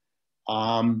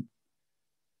 I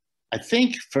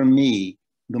think for me,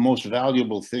 the most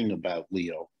valuable thing about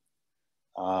Leo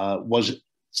was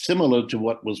similar to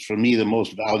what was for me the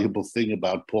most valuable thing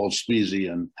about Paul Sweezy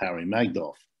and Harry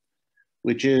Magdoff,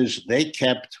 which is they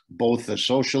kept both the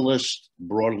socialist,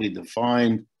 broadly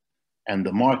defined, and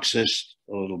the Marxist,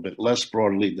 a little bit less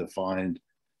broadly defined,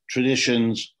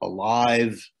 traditions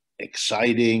alive,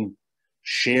 exciting,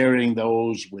 sharing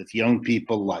those with young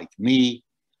people like me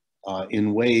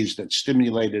in ways that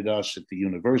stimulated us at the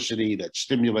university, that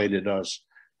stimulated us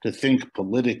to think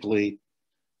politically.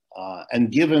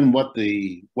 And given what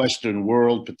the Western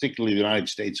world, particularly the United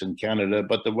States and Canada,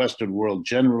 but the Western world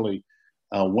generally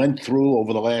went through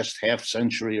over the last half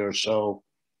century or so,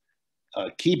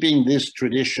 keeping this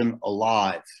tradition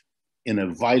alive in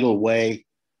a vital way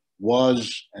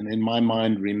was, and in my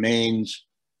mind remains,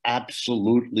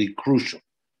 absolutely crucial.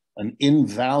 An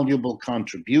invaluable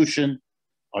contribution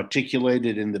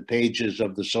articulated in the pages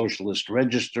of the Socialist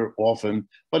Register often,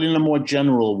 but in a more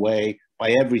general way,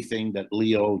 by everything that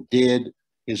Leo did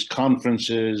his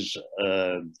conferences,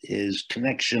 his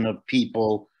connection of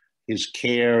people, his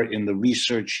care in the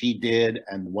research he did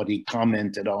and what he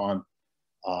commented on.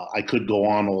 I could go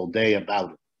on all day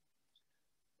about it.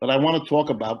 But I want to talk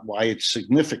about why it's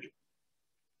significant.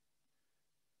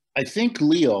 I think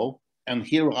Leo, and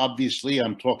here obviously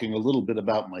I'm talking a little bit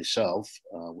about myself,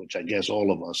 which I guess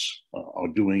all of us are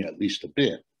doing at least a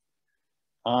bit,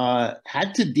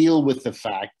 had to deal with the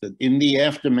fact that in the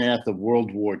aftermath of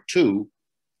World War II,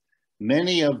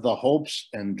 many of the hopes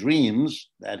and dreams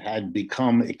that had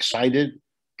become excited,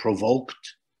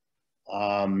 provoked,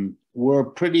 were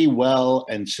pretty well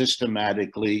and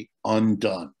systematically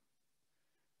undone.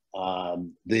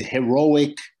 The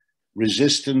heroic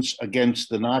resistance against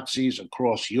the Nazis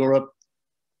across Europe,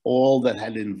 all that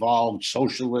had involved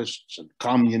socialists and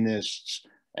communists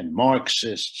and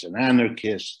Marxists and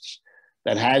anarchists,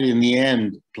 that had in the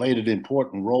end played an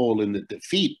important role in the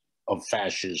defeat of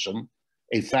fascism,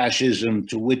 a fascism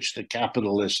to which the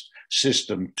capitalist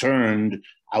system turned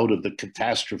out of the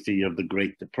catastrophe of the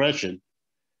Great Depression.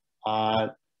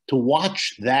 To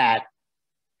watch that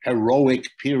heroic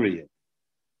period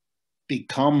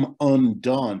become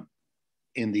undone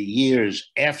in the years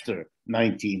after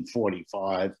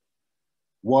 1945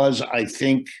 was, I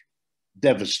think,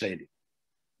 devastating.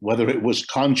 Whether it was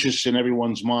conscious in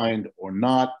everyone's mind or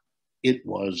not, it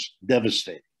was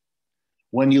devastating.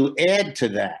 When you add to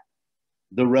that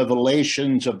the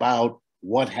revelations about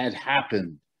what had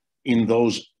happened in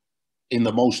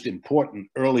the most important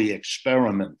early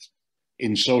experiment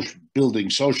in building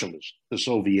socialism, the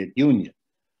Soviet Union,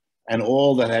 and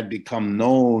all that had become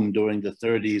known during the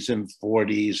 30s and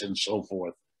 40s and so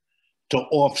forth, to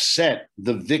offset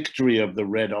the victory of the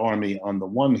Red Army on the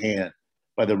one hand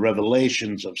by the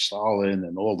revelations of Stalin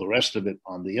and all the rest of it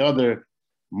on the other,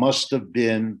 must have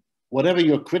been, whatever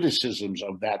your criticisms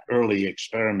of that early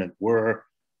experiment were,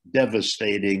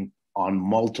 devastating on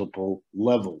multiple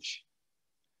levels.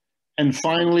 And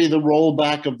finally, the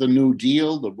rollback of the New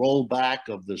Deal, the rollback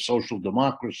of the social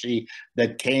democracy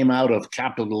that came out of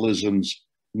capitalism's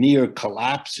near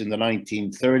collapse in the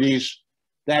 1930s,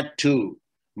 that too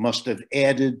must have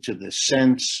added to the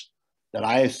sense that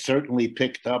I certainly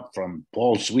picked up from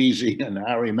Paul Sweezy and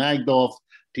Harry Magdoff,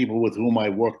 people with whom I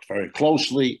worked very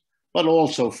closely, but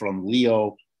also from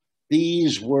Leo.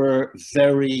 These were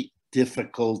very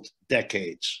difficult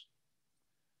decades.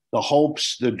 The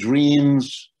hopes, the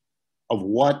dreams of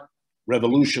what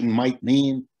revolution might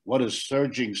mean, what a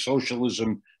surging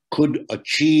socialism could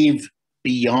achieve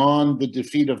beyond the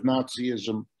defeat of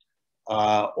Nazism,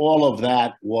 all of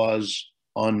that was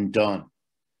undone.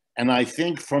 And I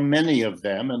think for many of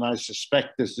them, and I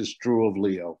suspect this is true of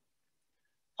Leo,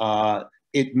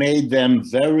 it made them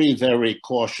very, very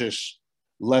cautious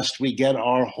lest we get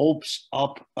our hopes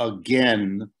up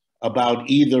again about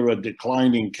either a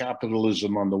declining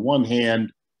capitalism on the one hand,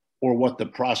 or what the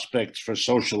prospects for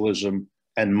socialism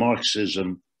and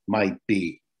Marxism might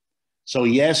be. So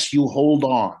yes, you hold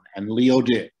on, and Leo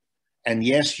did. And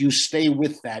yes, you stay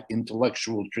with that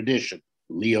intellectual tradition,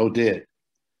 Leo did.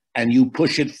 And you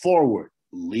push it forward,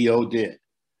 Leo did.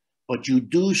 But you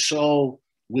do so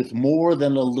with more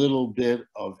than a little bit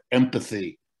of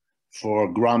empathy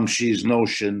for Gramsci's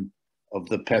notion of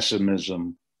the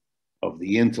pessimism of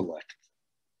the intellect.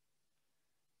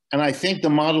 And I think the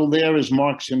model there is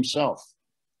Marx himself.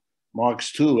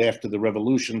 Marx too, after the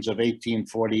revolutions of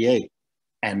 1848,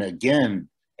 and again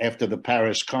after the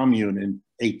Paris Commune in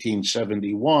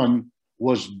 1871,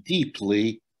 was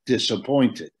deeply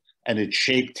disappointed. And it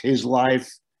shaped his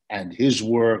life and his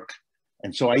work.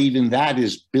 And so even that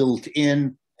is built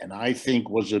in, and I think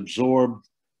was absorbed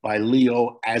by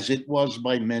Leo as it was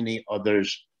by many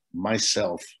others,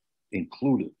 myself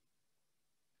included.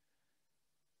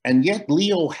 And yet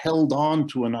Leo held on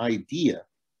to an idea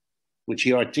which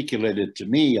he articulated to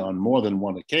me on more than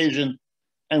one occasion,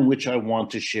 and which I want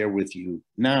to share with you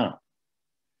now.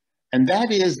 And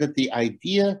that is that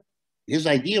his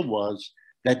idea was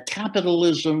that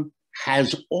capitalism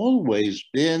has always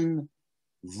been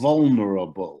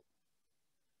vulnerable,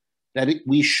 that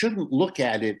we shouldn't look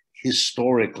at it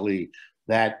historically,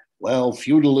 that, well,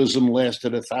 feudalism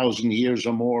lasted 1,000 years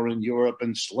or more in Europe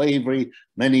and slavery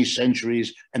many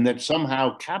centuries, and that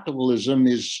somehow capitalism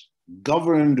is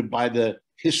governed by the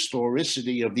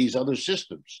historicity of these other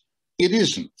systems. It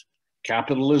isn't.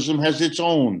 Capitalism has its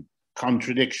own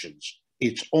contradictions,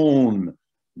 its own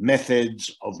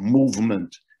methods of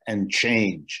movement and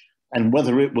change. And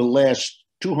whether it will last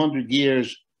 200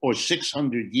 years or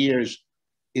 600 years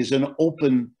is an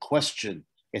open question.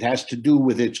 It has to do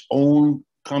with its own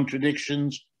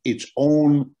contradictions, its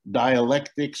own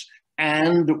dialectics,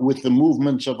 and with the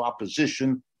movements of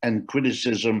opposition and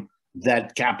criticism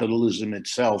that capitalism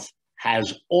itself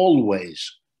has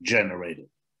always generated.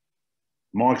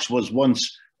 Marx was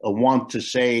once wont to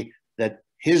say that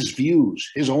his views,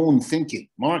 his own thinking,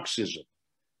 Marxism,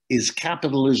 is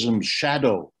capitalism's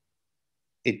shadow.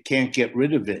 It can't get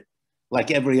rid of it.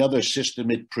 Like every other system,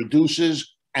 it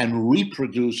produces and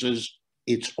reproduces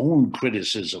its own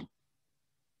criticism.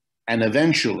 And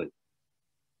eventually,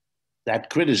 that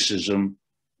criticism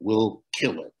will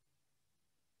kill it.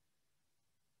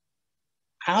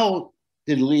 How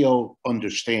did Leo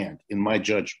understand, in my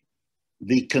judgment,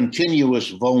 the continuous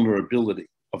vulnerability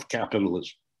of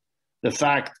capitalism? The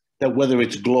fact that whether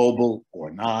it's global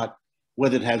or not,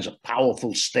 whether it has a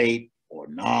powerful state or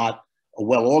not, a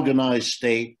well-organized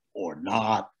state or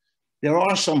not, there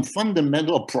are some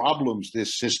fundamental problems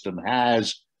this system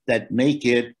has that make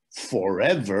it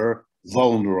forever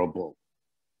vulnerable,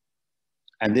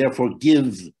 and therefore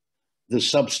give the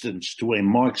substance to a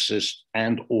Marxist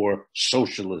and or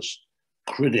socialist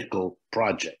critical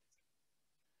project.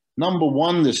 Number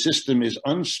one, the system is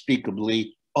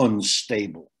unspeakably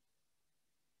unstable.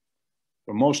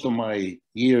 For most of my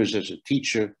years as a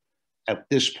teacher, at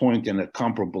this point in a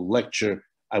comparable lecture,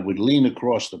 I would lean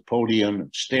across the podium and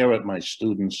stare at my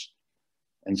students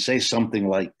and say something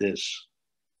like this: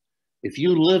 if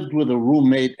you lived with a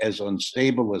roommate as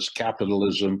unstable as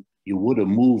capitalism, you would have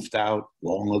moved out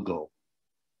long ago.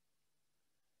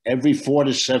 Every 4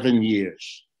 to 7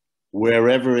 years,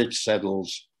 wherever it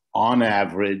settles, on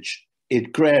average,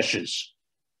 it crashes.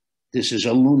 This is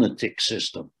a lunatic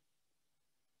system.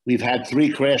 We've had 3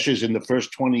 crashes in the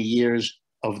first 20 years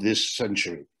of this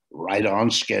century, right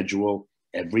on schedule,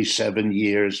 every 7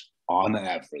 years on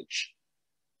average.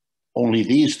 Only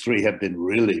these 3 have been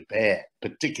really bad,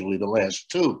 particularly the last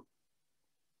 2.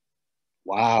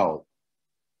 Wow.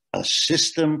 A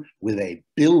system with a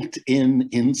built-in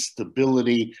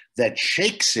instability that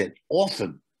shakes it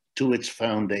often to its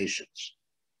foundations.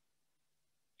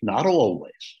 Not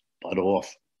always, but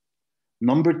often.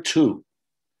 Number 2,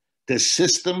 the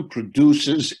system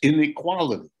produces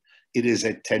inequality. It is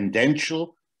a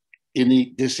tendential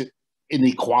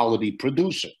inequality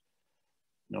producer.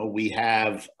 You know, we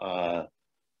have the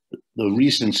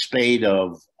recent spate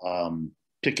of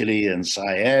Piketty and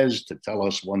Saez to tell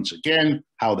us once again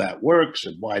how that works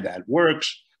and why that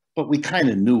works, but we kind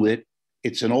of knew it.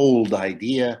 It's an old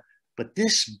idea, but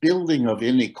this building of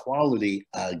inequality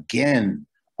again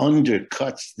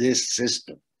undercuts this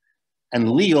system. And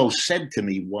Leo said to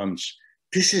me once,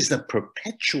 this is the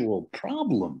perpetual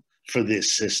problem for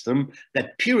this system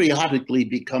that periodically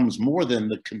becomes more than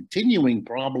the continuing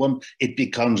problem, it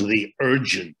becomes the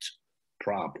urgent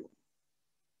problem.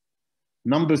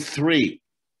 Number 3,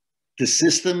 the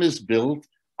system is built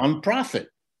on profit.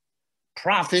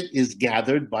 Profit is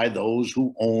gathered by those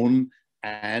who own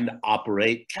and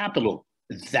operate capital.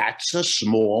 That's a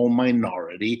small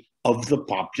minority of the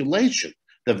population.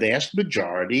 The vast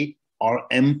majority are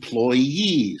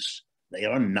employees. They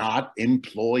are not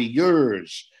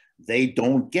employers. They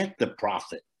don't get the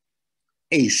profit.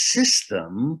 A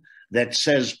system that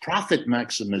says profit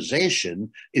maximization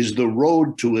is the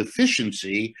road to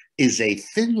efficiency is a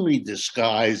thinly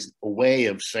disguised way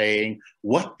of saying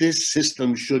what this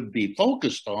system should be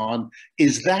focused on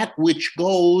is that which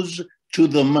goes to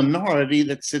the minority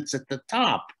that sits at the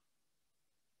top.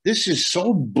 This is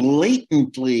so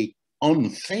blatantly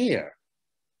unfair,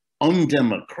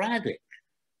 undemocratic,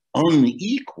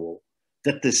 unequal,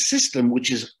 that the system,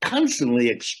 which is constantly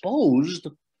exposed,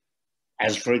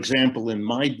 as for example, in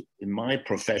my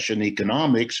profession,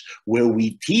 economics, where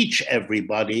we teach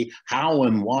everybody how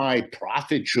and why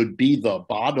profit should be the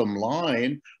bottom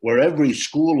line, where every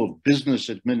school of business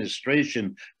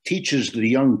administration teaches the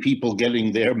young people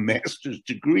getting their master's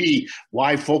degree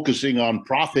why focusing on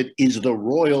profit is the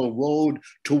royal road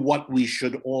to what we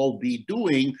should all be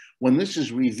doing. When this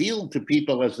is revealed to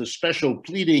people as a special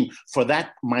pleading for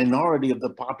that minority of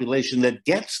the population that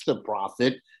gets the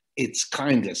profit, it's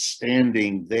kind of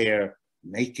standing there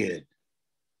naked.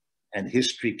 And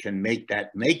history can make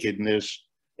that nakedness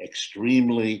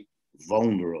extremely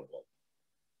vulnerable.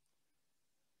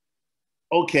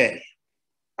 Okay,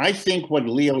 I think what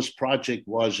Leo's project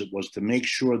was, it was to make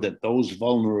sure that those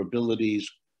vulnerabilities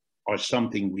are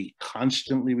something we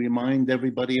constantly remind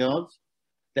everybody of,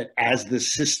 that as the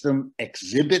system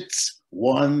exhibits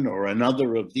one or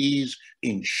another of these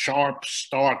in sharp,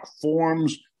 stark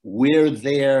forms, we're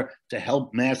there to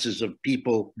help masses of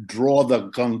people draw the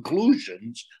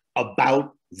conclusions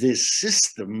about this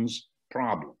system's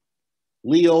problem.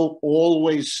 Leo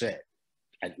always said,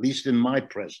 at least in my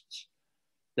presence,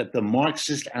 that the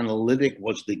Marxist analytic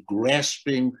was the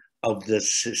grasping of the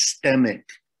systemic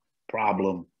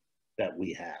problem that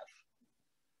we have.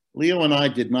 Leo and I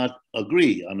did not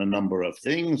agree on a number of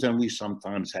things, and we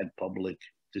sometimes had public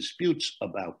disputes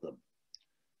about them.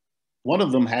 One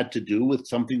of them had to do with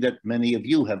something that many of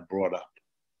you have brought up.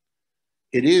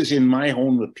 It is, in my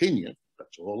own opinion,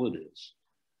 that's all it is,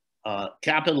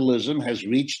 capitalism has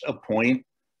reached a point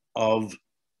of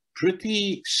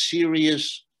pretty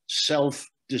serious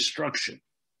self-destruction,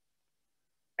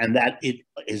 and that it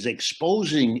is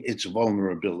exposing its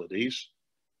vulnerabilities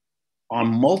on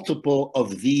multiple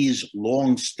of these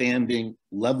long-standing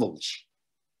levels.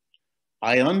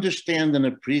 I understand and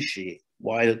appreciate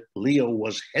why Leo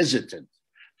was hesitant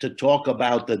to talk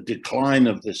about the decline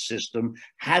of the system,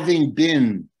 having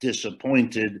been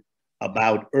disappointed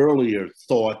about earlier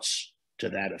thoughts to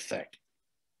that effect.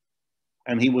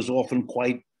 And he was often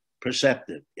quite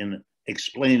perceptive in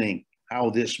explaining how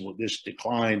this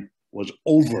decline was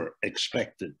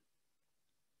over-expected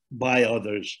by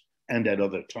others and at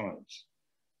other times.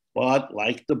 But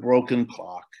like the broken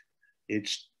clock,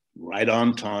 it's right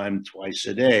on time twice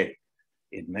a day.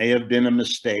 It may have been a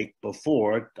mistake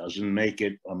before, it doesn't make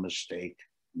it a mistake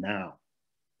now.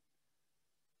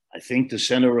 I think the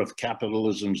center of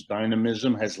capitalism's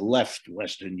dynamism has left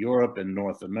Western Europe and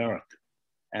North America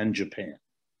and Japan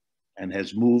and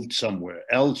has moved somewhere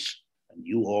else, and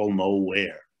you all know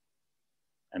where.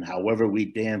 And however we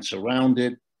dance around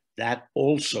it, that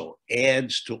also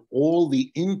adds to all the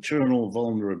internal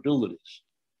vulnerabilities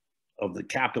of the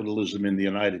capitalism in the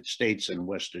United States and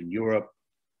Western Europe,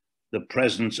 the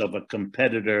presence of a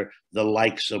competitor, the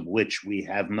likes of which we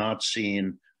have not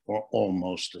seen for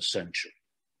almost a century.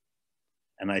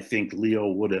 And I think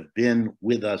Leo would have been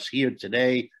with us here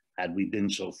today had we been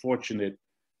so fortunate,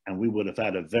 and we would have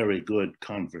had a very good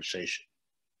conversation.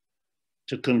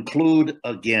 To conclude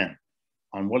again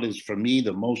on what is for me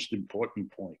the most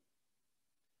important point,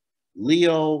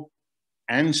 Leo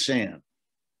and Sam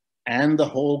and the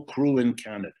whole crew in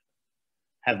Canada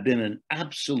have been an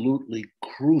absolutely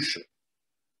crucial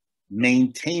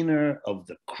maintainer of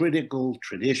the critical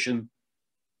tradition,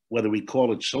 whether we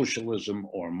call it socialism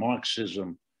or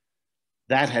Marxism.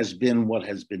 That has been what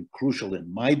has been crucial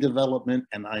in my development,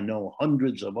 and I know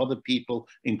hundreds of other people,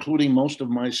 including most of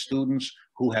my students,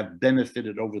 who have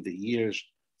benefited over the years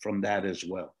from that as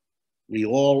well. We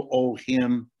all owe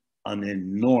him an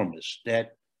enormous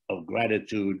debt of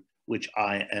gratitude, which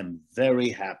I am very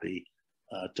happy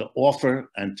to offer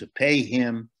and to pay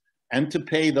him and to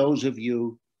pay those of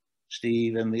you,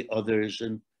 Steve and the others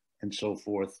and so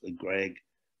forth, and Greg,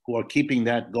 who are keeping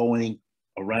that going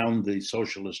around the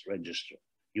Socialist Register.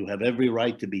 You have every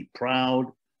right to be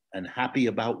proud and happy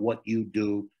about what you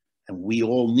do, and we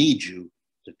all need you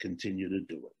to continue to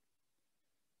do it.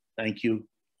 Thank you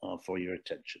for your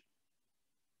attention.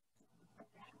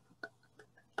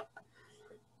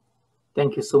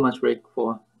 Thank you so much, Rick,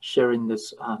 for sharing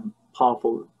this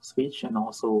powerful speech and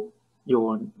also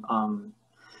your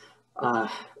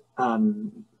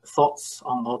thoughts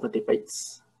on all the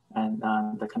debates and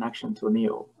the connection to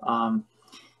Neil.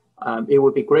 It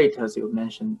would be great, as you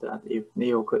mentioned, that if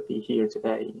Neil could be here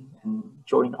today and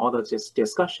join all of these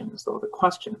discussions or the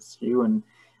questions you and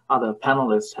other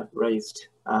panelists have raised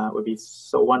would be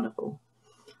so wonderful.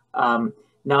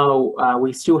 Now,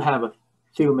 we still have a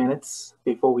few minutes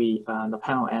before the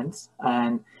panel ends.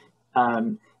 And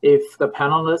if the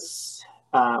panelists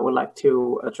would like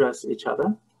to address each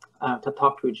other, to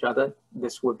talk to each other,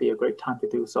 this would be a great time to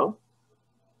do so.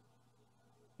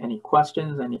 Any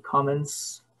questions, any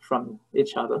comments from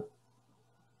each other?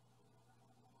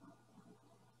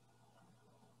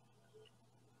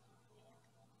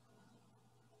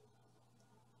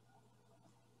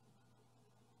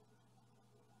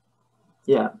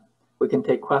 Yeah, we can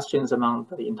take questions among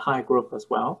the entire group as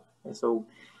well. And so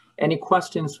any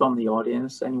questions from the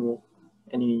audience,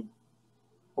 any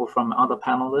or from other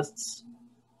panelists?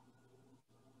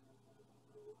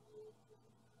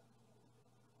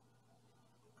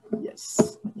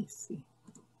 Yes, let me see.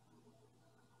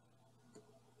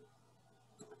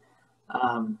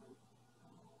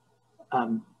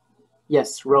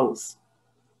 Yes, Rose.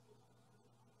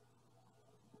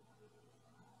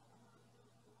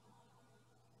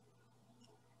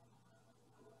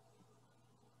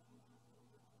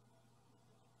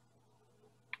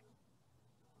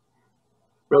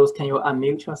 Rose, can you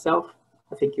unmute yourself?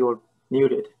 I think you're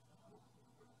muted.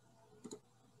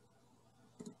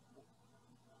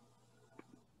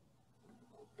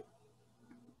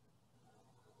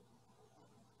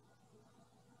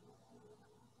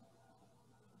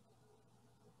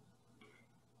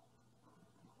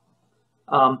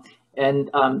 And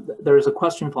there is a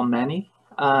question from Manny.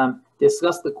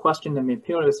 Discuss the question of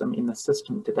imperialism in the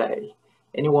system today.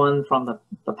 Anyone from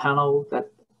the panel that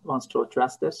wants to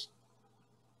address this?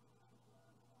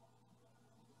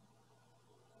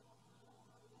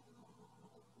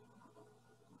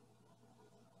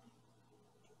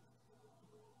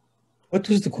 What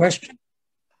was the question?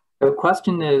 The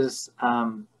question is,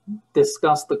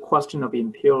 discuss the question of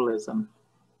imperialism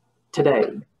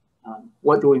today.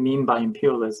 What do we mean by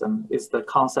imperialism? Is the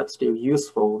concept still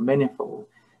useful, meaningful,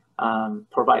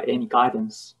 provide any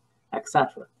guidance,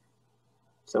 etc.?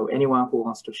 So anyone who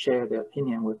wants to share their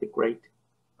opinion would be great.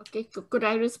 Okay, could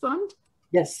I respond?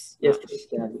 Yes, yes, please,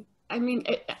 Jayati. I mean,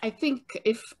 I think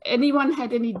if anyone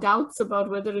had any doubts about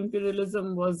whether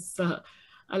imperialism was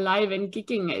alive and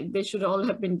kicking, they should all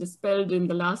have been dispelled in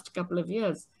the last couple of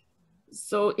years.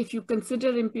 So if you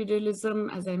consider imperialism,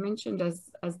 as I mentioned, as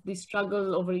the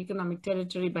struggle over economic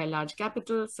territory by large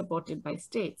capital supported by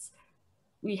states,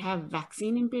 we have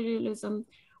vaccine imperialism,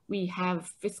 we have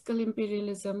fiscal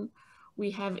imperialism, we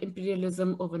have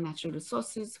imperialism over natural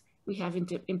resources, we have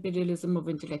imperialism of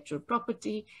intellectual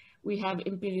property, we have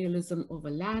imperialism over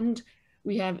land,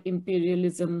 we have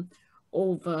imperialism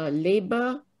over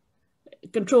labor,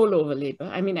 control over labor.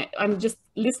 I mean, I'm just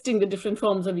listing the different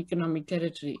forms of economic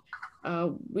territory.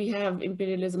 We have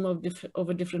imperialism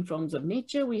over different forms of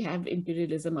nature. We have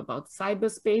imperialism about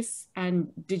cyberspace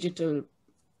and digital,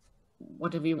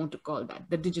 whatever you want to call that,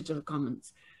 the digital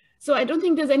commons. So I don't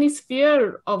think there's any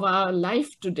sphere of our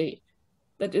life today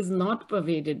that is not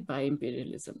pervaded by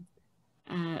imperialism.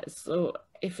 So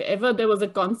if ever there was a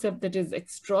concept that is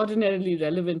extraordinarily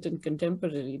relevant and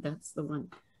contemporary, that's the one.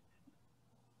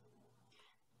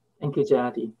 Thank you,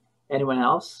 Jayati. Anyone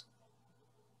else?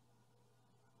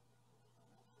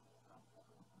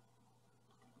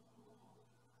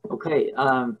 Okay.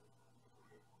 All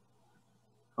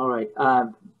right.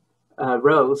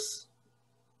 Rose,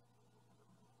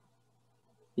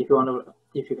 if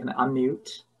you can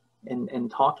unmute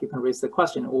and talk, you can raise the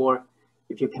question, or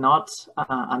if you cannot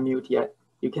unmute yet,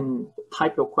 you can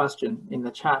type your question in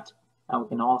the chat and we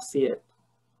can all see it.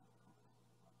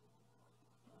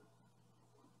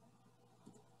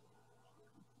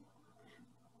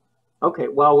 Okay,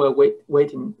 while we're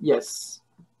waiting, yes,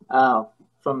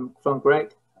 from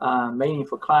Greg, mainly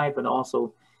for Clyde, but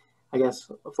also, I guess,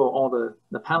 for all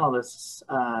the panelists,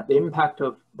 the impact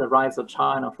of the rise of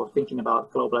China for thinking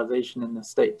about globalization in the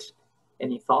state.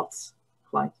 Any thoughts,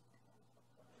 Clyde?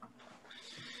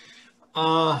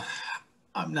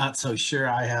 I'm not so sure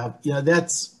I have.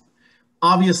 That's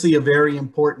obviously a very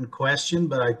important question,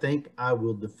 but I think I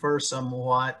will defer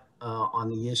somewhat on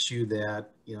the issue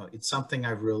that, it's something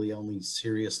I've really only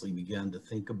seriously begun to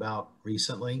think about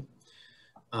recently.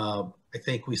 I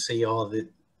think we see all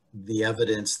the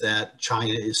evidence that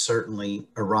China is certainly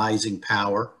a rising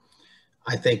power.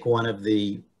 I think one of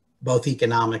the, both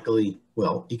economically,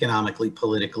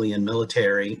 politically, and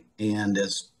military, and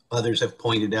as others have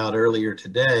pointed out earlier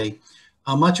today,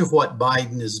 much of what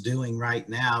Biden is doing right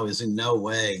now is in no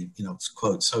way, it's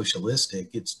quote socialistic.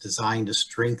 It's designed to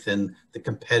strengthen the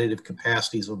competitive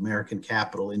capacities of American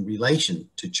capital in relation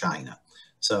to China.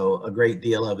 So a great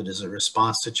deal of it is a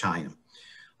response to China.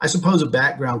 I suppose a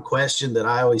background question that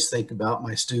I always think about,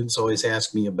 my students always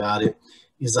ask me about it,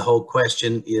 is the whole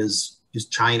question, is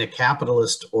China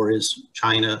capitalist, or is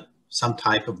China some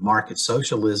type of market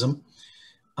socialism?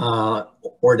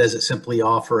 Or does it simply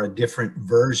offer a different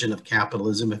version of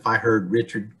capitalism? If I heard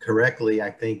Richard correctly, I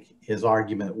think his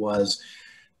argument was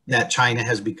that China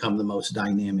has become the most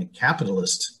dynamic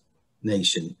capitalist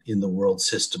nation in the world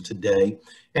system today,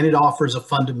 and it offers a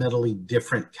fundamentally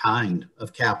different kind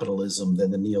of capitalism than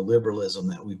the neoliberalism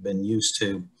that we've been used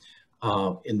to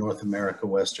in North America,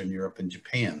 Western Europe, and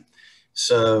Japan.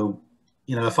 So,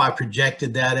 if I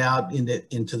projected that out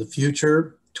into the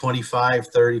future, 25,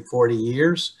 30, 40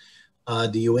 years,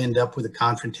 do you end up with a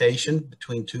confrontation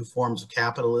between two forms of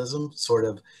capitalism, sort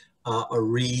of a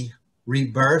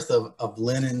rebirth of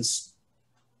Lenin's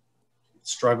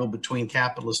struggle between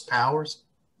capitalist powers?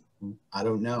 I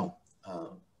don't know,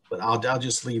 but I'll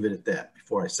just leave it at that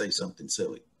before I say something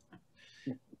silly.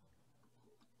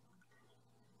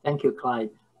 Thank you, Clyde.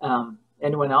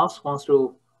 Anyone else wants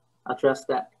to address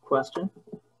that question?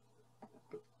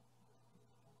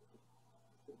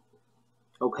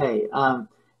 Okay,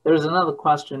 there's another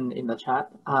question in the chat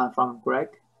from Greg.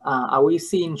 Are we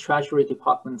seeing Treasury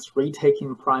departments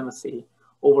retaking primacy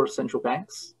over central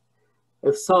banks?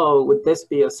 If so, would this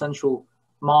be a central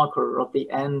marker of the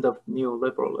end of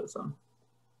neoliberalism?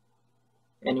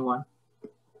 Anyone?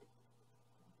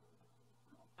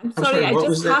 I'm sorry, I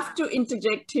just have to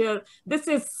interject here. This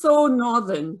is so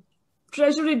northern.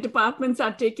 treasury departments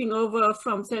are taking over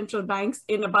from central banks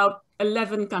in about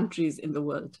 11 countries in the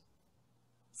world.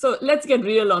 So let's get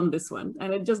real on this one.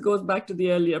 And it just goes back to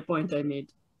the earlier point I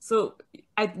made. So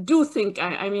I do think,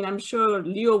 I mean, I'm sure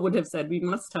Leo would have said we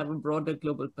must have a broader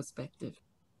global perspective.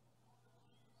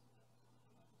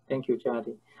 Thank you,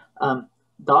 Jayati.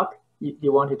 Doc,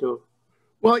 you wanted to?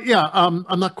 Well, yeah,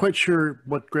 I'm not quite sure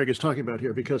what Greg is talking about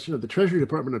here because, you know, the Treasury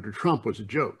Department under Trump was a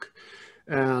joke.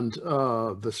 And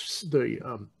the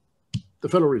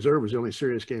Federal Reserve was the only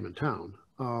serious game in town.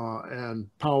 And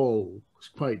Powell was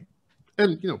quite,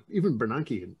 and, you know, even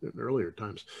Bernanke in earlier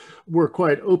times were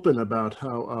quite open about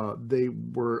how they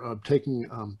were taking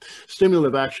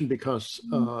stimulative action because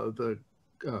the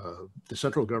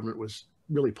central government was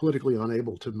really politically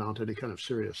unable to mount any kind of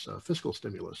serious fiscal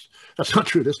stimulus. That's not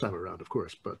true this time around, of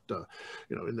course, but you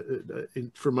know,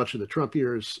 for much of the Trump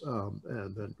years,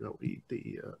 and then, you know,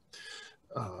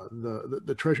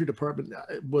 the Treasury Department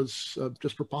was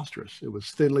just preposterous. It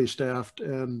was thinly staffed,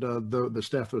 and the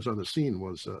staff that was on the scene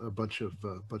was a bunch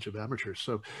of amateurs.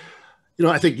 So, you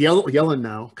know, I think Yellen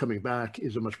now coming back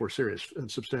is a much more serious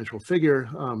and substantial figure,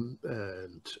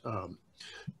 and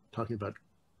talking about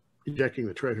injecting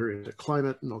the Treasury into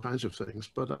climate and all kinds of things.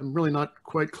 But I'm really not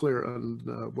quite clear on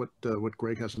what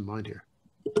Greg has in mind here.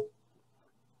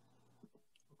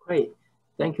 Great,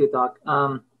 thank you, Doc.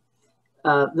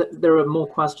 There are more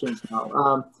questions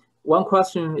now. One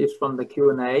question is from the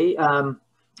Q&A.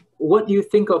 What do you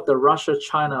think of the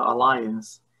Russia-China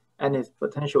alliance and its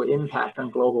potential impact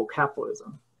on global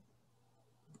capitalism?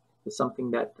 It's something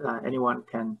that anyone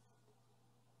can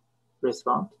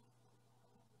respond.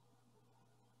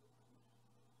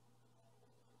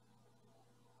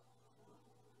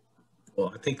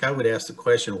 Well, I think I would ask the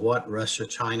question, what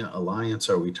Russia-China alliance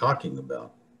are we talking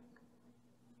about?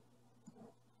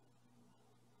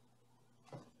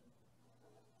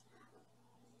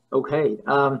 Okay.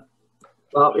 Well,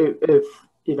 if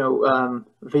you know,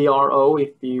 VRO,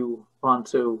 if you want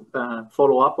to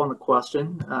follow up on the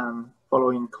question,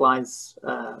 following Clyde's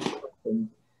question,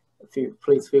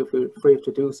 please feel free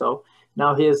to do so.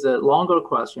 Now, here's a longer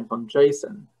question from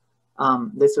Jason.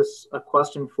 This is a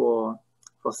question for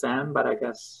Sam, but I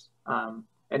guess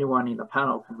anyone in the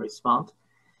panel can respond.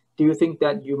 Do you think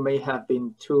that you may have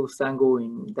been too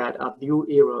sanguine that a new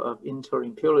era of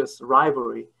inter-imperialist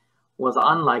rivalry was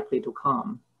unlikely to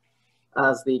come,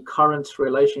 as the current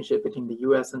relationship between the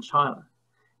US and China,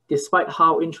 despite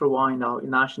how intertwined our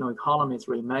national economies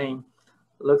remain,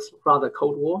 looks rather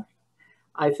Cold War?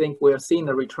 I think we're seeing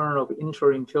the return of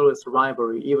inter-imperialist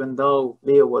rivalry, even though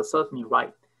Leo was certainly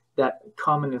right that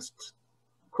communist,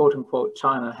 quote unquote,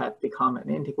 China had become an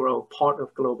integral part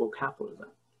of global capitalism.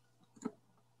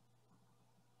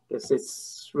 Yes,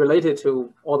 it's related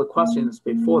to all the questions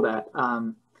before that.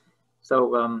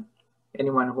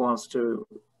 Anyone who wants to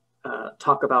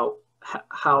talk about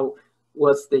how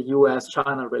was the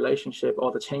US-China relationship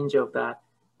or the change of that,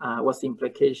 what's the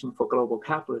implication for global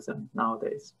capitalism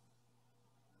nowadays?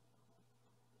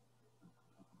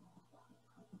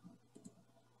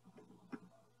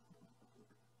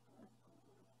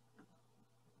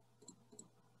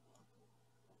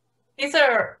 These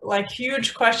are like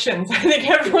huge questions. I think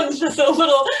everyone's just a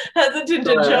little hesitant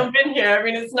to jump in here. I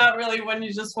mean, it's not really one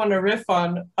you just want to riff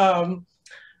on.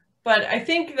 But I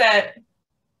think that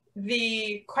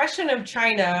the question of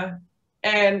China,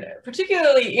 and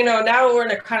particularly, you know, now we're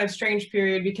in a kind of strange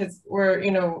period because we're, you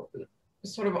know,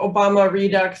 sort of Obama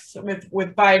redux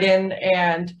with Biden.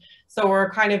 And so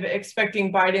we're kind of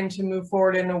expecting Biden to move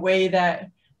forward in a way that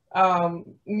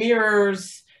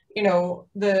mirrors, you know,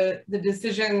 the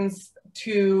decisions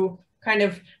to kind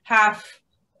of half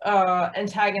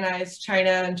antagonize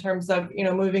China in terms of, you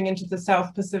know, moving into the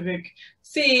South Pacific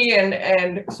Sea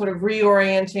and sort of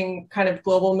reorienting kind of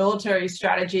global military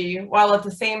strategy, while at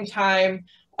the same time,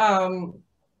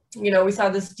 you know, we saw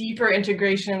this deeper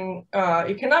integration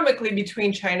economically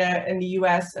between China and the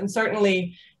US. And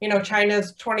certainly, you know,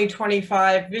 China's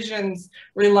 2025 visions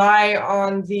rely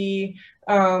on the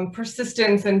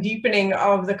persistence and deepening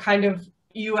of the kind of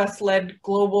US-led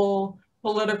global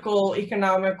political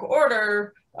economic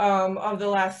order of the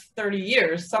last 30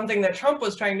 years, something that Trump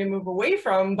was trying to move away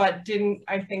from, but didn't,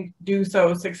 I think, do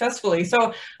so successfully.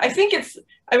 So I think it's,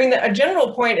 I mean, a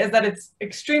general point is that it's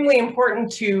extremely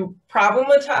important to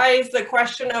problematize the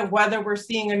question of whether we're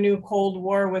seeing a new Cold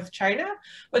War with China,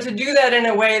 but to do that in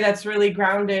a way that's really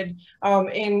grounded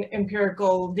in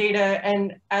empirical data.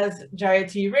 And as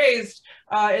Jayati raised,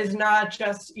 is not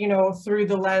just, you know, through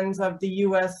the lens of the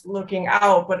US looking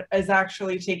out, but is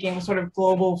actually taking sort of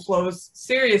global flows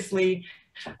seriously.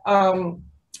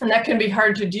 And that can be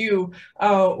hard to do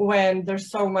when there's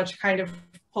so much kind of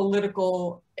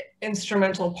political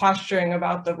instrumental posturing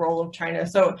about the role of China.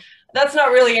 So that's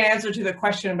not really an answer to the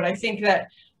question, but I think that,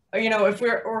 you know, if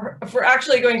we're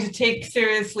actually going to take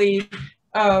seriously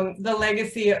the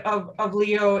legacy of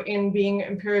Leo in being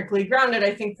empirically grounded,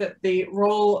 I think that the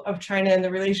role of China and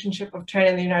the relationship of China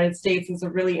and the United States is a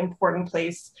really important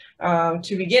place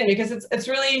to begin, because it's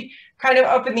really kind of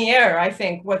up in the air, I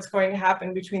think, what's going to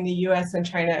happen between the US and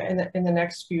China in the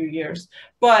next few years.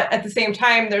 But at the same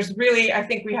time, there's really, I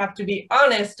think we have to be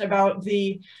honest about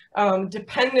the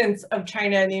dependence of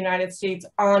China and the United States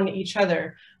on each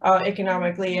other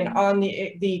economically, and on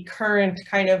the current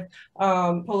kind of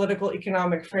political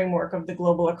economic framework of the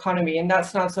global economy. And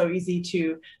that's not so easy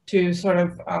to sort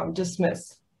of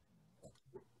dismiss.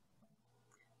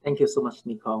 Thank you so much,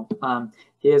 Nicole.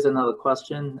 Here's another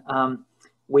question.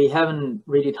 We haven't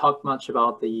really talked much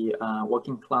about the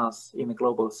working class in the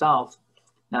global South.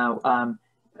 Now,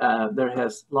 there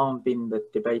has long been the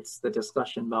debates, the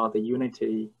discussion about the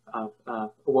unity of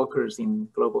workers in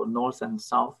global North and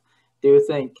South. Do you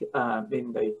think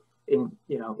in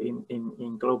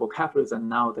global capitalism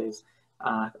nowadays,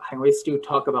 can we still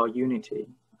talk about unity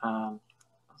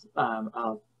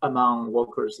among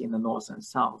workers in the North and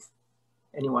South?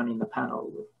 Anyone in the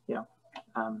panel? Yeah.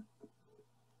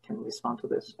 Can respond to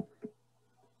this?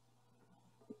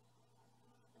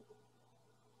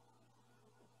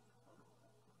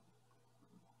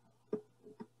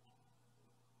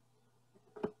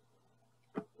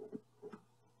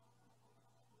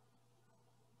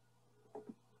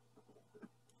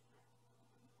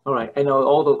 All right, I know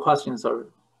all the questions are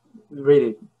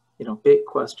really, big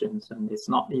questions, and it's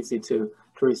not easy to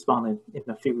respond in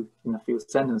a few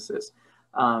sentences.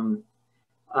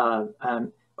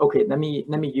 Okay, let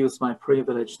me use my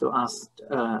privilege to ask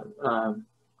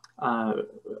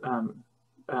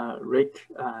Rick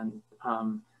and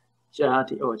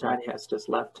Jayati. Oh, Jayati has just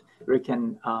left. Rick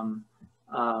and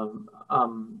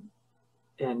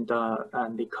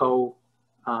Nicole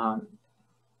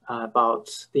about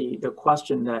the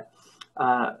question that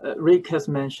Rick has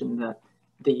mentioned, that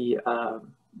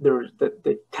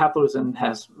the capitalism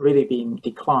has really been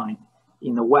declined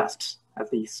in the West,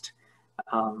 at least.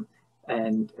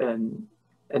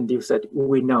 And you said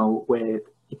we know where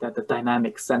the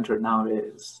dynamic center now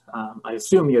is. I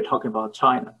assume you're talking about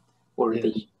China, or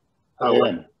yes,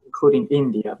 including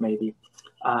India, maybe.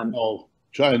 No,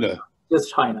 China.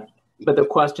 Just China. But the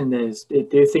question is, do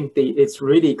you think it's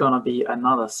really going to be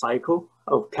another cycle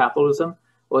of capitalism,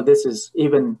 or this is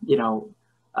even,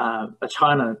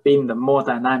 China being the more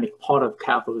dynamic part of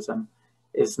capitalism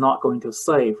is not going to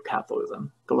save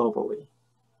capitalism globally?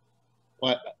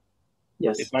 Well,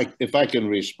 yes. If I can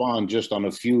respond just on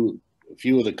a few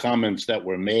of the comments that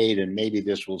were made, and maybe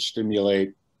this will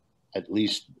stimulate, at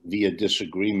least via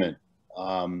disagreement.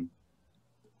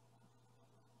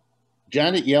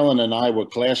 Janet Yellen and I were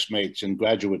classmates in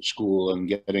graduate school and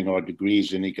getting our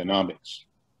degrees in economics.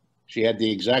 She had the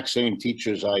exact same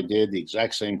teachers I did, the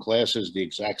exact same classes, the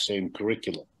exact same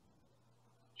curriculum.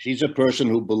 She's a person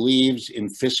who believes in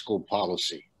fiscal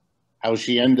policy. How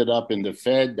she ended up in the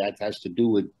Fed, that has to do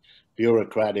with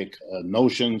bureaucratic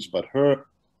notions, but her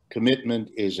commitment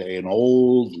is an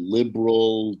old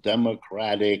liberal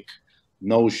democratic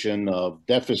notion of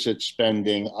deficit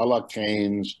spending a la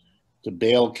Keynes to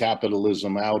bail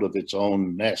capitalism out of its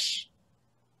own mess.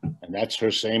 And that's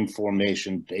her same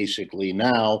formation basically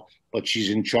now, but she's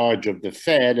in charge of the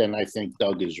Fed, and I think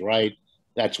Doug is right.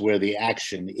 That's where the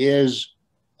action is.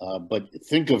 But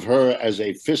think of her as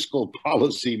a fiscal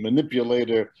policy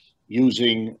manipulator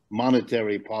using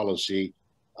monetary policy,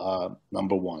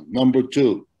 number one. Number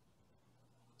two,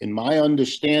 in my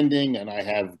understanding, and I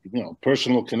have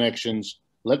personal connections,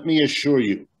 let me assure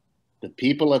you, the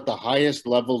people at the highest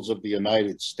levels of the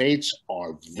United States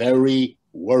are very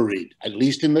worried, at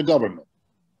least in the government.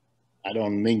 I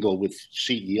don't mingle with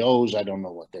CEOs. I don't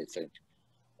know what they think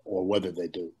or whether they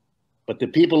do. But the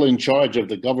people in charge of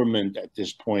the government at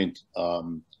this point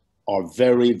are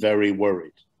very, very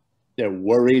worried. They're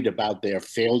worried about their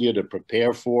failure to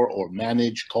prepare for or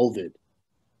manage COVID.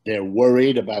 They're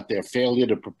worried about their failure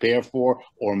to prepare for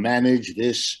or manage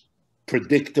this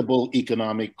predictable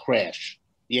economic crash.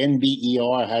 The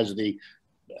NBER has the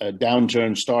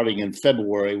downturn starting in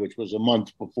February, which was a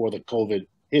month before the COVID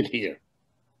hit here.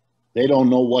 They don't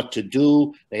know what to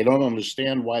do. They don't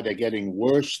understand why they're getting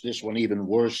worse, this one even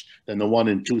worse than the one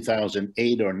in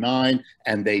 2008 or 9,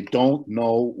 and they don't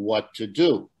know what to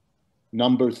do.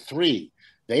 Number three,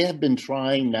 they have been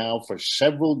trying now for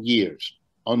several years,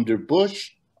 under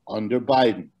Bush, under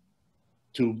Biden,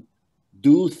 to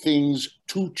do things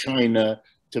to China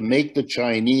to make the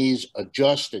Chinese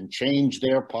adjust and change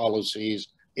their policies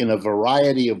in a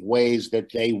variety of ways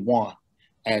that they want.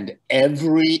 And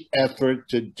every effort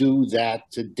to do that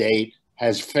to date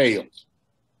has failed.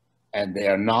 And they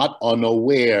are not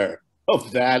unaware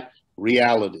of that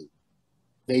reality.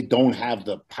 They don't have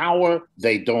the power,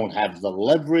 they don't have the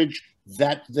leverage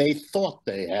that they thought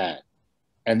they had.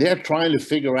 And they're trying to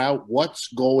figure out what's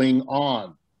going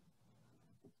on.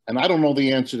 And I don't know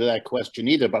the answer to that question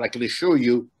either, but I can assure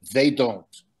you they don't.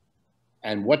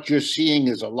 And what you're seeing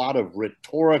is a lot of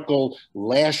rhetorical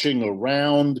lashing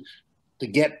around to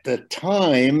get the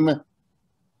time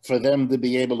for them to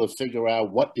be able to figure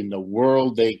out what in the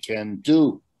world they can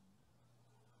do.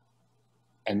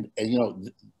 And you know,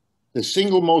 the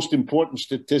single most important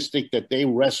statistic that they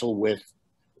wrestle with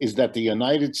is that the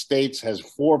United States has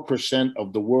 4%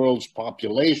 of the world's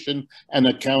population and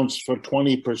accounts for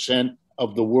 20%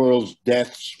 of the world's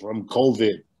deaths from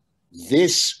COVID.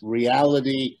 This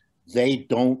reality they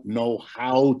don't know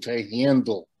how to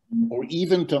handle or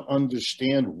even to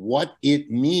understand what it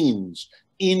means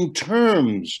in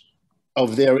terms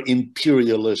of their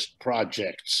imperialist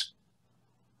projects.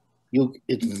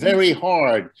 It's very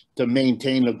hard to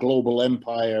maintain a global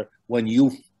empire when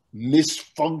you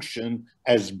misfunction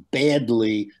as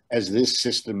badly as this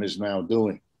system is now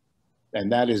doing.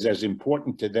 And that is as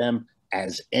important to them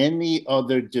as any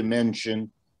other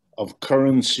dimension of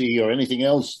currency or anything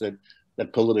else that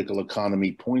political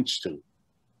economy points to.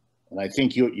 And I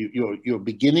think you're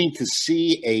beginning to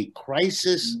see a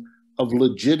crisis of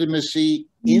legitimacy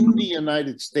in the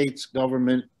United States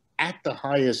government at the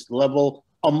highest level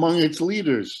among its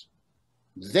leaders.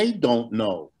 They don't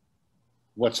know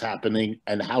what's happening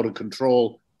and how to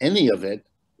control any of it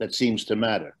that seems to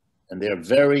matter. And they're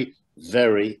very,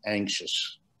 very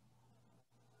anxious.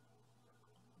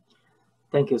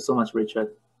 Thank you so much,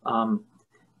 Richard.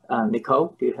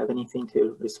 Nicole, do you have anything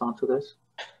to respond to this?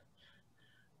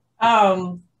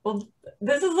 Well,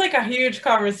 this is like a huge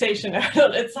conversation.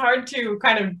 It's hard to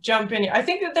kind of jump in. I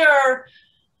think that there are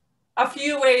a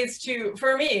few ways to,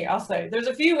 for me, I'll say, there's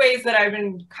a few ways that I've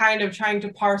been kind of trying to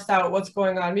parse out what's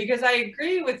going on, because I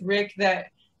agree with Rick that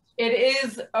it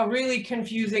is a really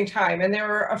confusing time, and there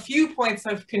are a few points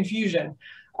of confusion.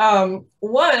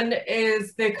 One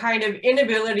is the kind of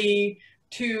inability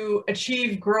to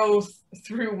achieve growth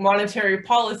through monetary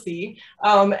policy,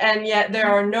 and yet there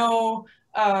are no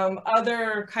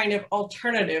other kind of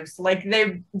alternatives. Like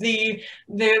the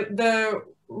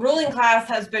ruling class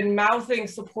has been mouthing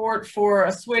support for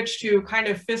a switch to kind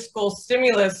of fiscal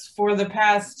stimulus for the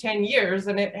past 10 years,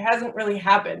 and it hasn't really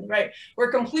happened, right?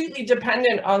 We're completely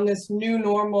dependent on this new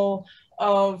normal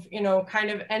of, you know, kind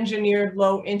of engineered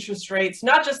low interest rates,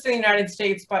 not just in the United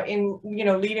States, but in, you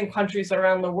know, leading countries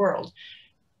around the world.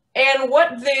 And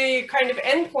what the kind of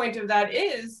endpoint of that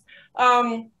is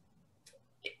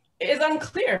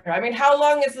unclear. I mean, how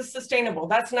long is this sustainable?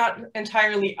 That's not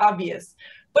entirely obvious.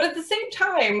 But at the same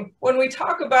time, when we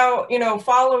talk about, you know,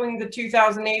 following the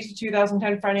 2008 to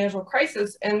 2010 financial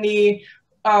crisis and the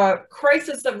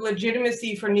crisis of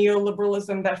legitimacy for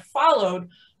neoliberalism that followed,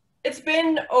 it's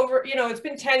been over, you know, it's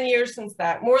been 10 years since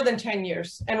that, more than 10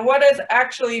 years. And what has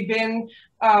actually been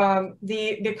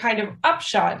the kind of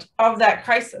upshot of that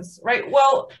crisis, right?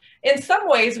 Well, in some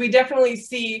ways, we definitely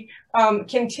see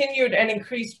continued and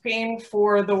increased pain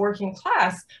for the working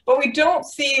class, but we don't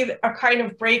see a kind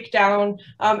of breakdown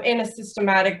in a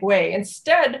systematic way.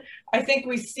 Instead, I think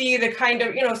we see the kind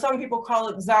of, you know, some people call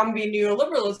it zombie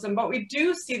neoliberalism, but we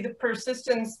do see the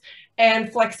persistence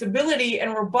and flexibility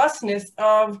and robustness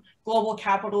of global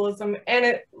capitalism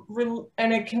and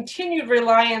a continued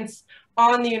reliance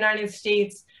on the United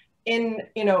States in,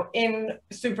 you know, in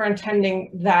superintending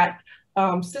that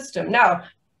system. Now,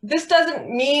 this doesn't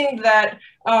mean that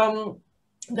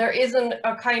there isn't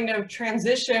a kind of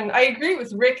transition. I agree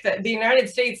with Rick that the United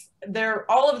States,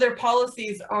 all of their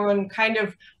policies on kind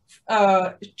of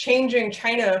changing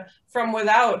China from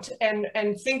without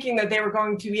and thinking that they were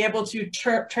going to be able to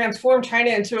transform China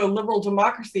into a liberal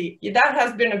democracy, that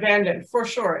has been abandoned for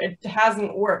sure. It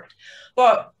hasn't worked.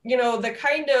 But, you know, the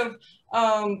kind of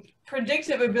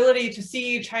predictive ability to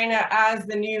see China as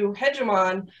the new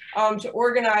hegemon, to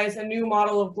organize a new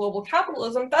model of global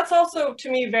capitalism, that's also, to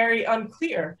me, very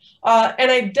unclear. And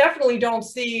I definitely don't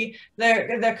see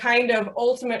the kind of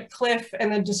ultimate cliff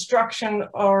and the destruction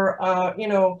or, you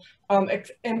know,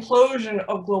 implosion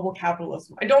of global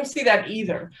capitalism. I don't see that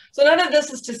either. So none of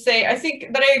this is to say, I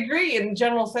think that I agree in the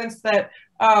general sense that,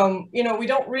 you know, we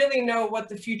don't really know what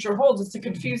the future holds. It's a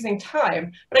confusing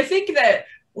time. But I think that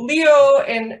Leo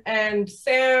and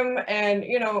Sam and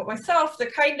myself, the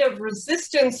kind of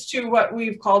resistance to what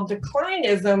we've called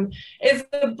declinism is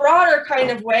the broader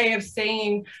kind of way of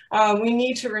saying we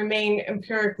need to remain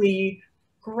empirically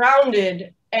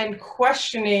grounded and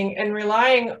questioning and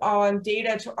relying on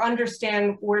data to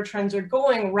understand where trends are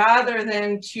going, rather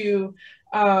than to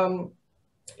rely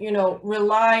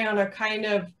on a kind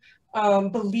of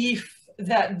belief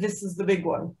that this is the big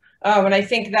one. And I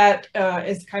think that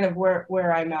is kind of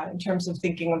where I'm at in terms of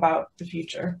thinking about the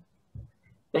future.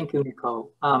 Thank you,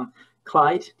 Nicole.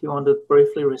 Clyde, do you want to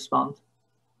briefly respond?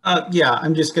 Yeah,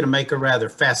 I'm just going to make a rather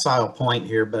facile point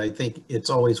here, but I think it's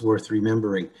always worth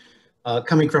remembering.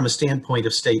 Coming from a standpoint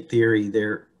of state theory,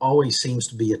 there always seems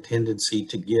to be a tendency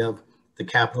to give the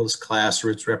capitalist class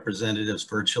or its representatives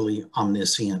virtually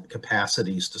omniscient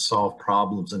capacities to solve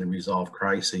problems and to resolve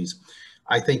crises.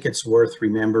 I think it's worth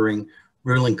remembering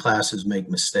ruling classes make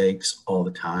mistakes all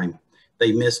the time.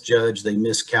 They misjudge, they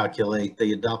miscalculate,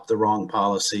 they adopt the wrong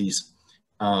policies.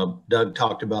 Doug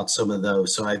talked about some of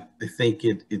those. So I think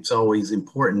it's always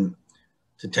important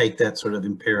to take that sort of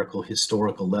empirical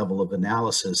historical level of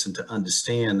analysis and to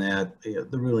understand that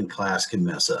the ruling class can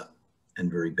mess up, and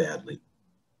very badly.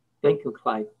 Thank you,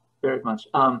 Clyde, very much.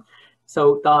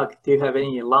 So Doug, do you have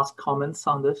any last comments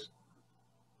on this?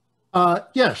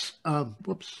 Yes.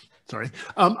 Whoops. Sorry.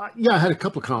 Yeah, I had a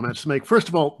couple of comments to make. First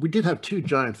of all, we did have two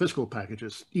giant fiscal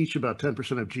packages, each about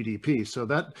 10% of GDP. So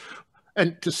that,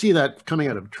 and to see that coming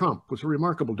out of Trump was a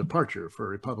remarkable departure for a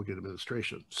Republican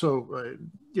administration. So,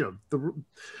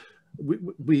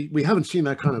 we haven't seen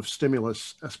that kind of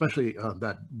stimulus, especially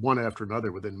that one after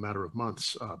another within a matter of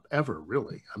months, ever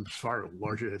really. It's far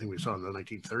larger than anything we saw in the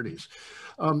 1930s.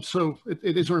 So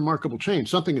it is a remarkable change.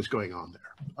 Something is going on there.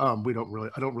 I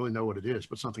don't really know what it is,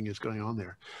 but something is going on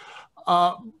there.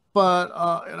 And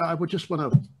I would just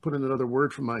want to put in another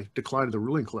word for my decline of the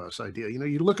ruling class idea.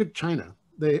 You look at China.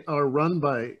 They are run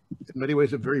by, in many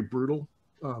ways, a very brutal,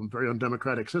 very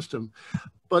undemocratic system,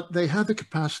 but they have the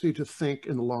capacity to think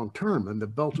in the long term. And the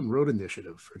Belt and Road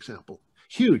Initiative, for example,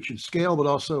 huge in scale, but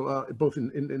also both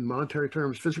in monetary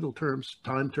terms, physical terms,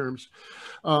 time terms,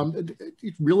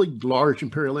 really large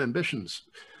imperial ambitions.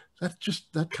 That's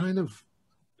just that kind of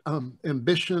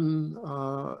ambition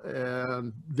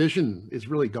and vision is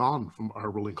really gone from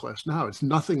our ruling class now. It's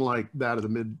nothing like that of the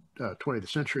mid 20th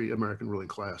century American ruling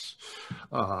class,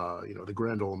 the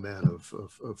grand old man of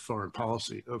foreign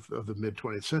policy of the mid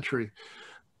 20th century,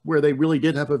 where they really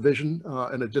did have a vision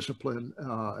and a discipline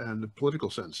and a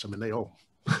political sense. I mean, they all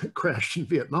crashed in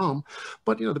Vietnam,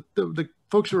 but the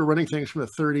folks who were running things from the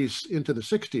 30s into the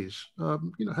 60s,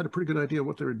 had a pretty good idea of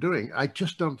what they were doing. I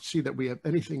just don't see that we have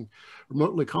anything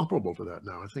remotely comparable to that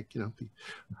now. I think,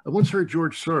 I once heard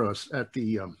George Soros at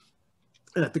the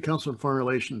Council on Foreign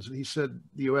Relations, and he said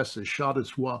the U.S. is shot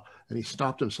as wa, and he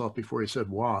stopped himself before he said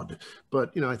wad.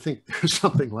 But, I think there's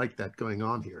something like that going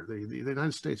on here. The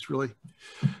United States really,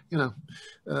 and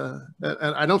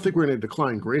I don't think we're going to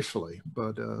decline gracefully,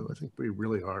 but I think we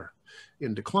really are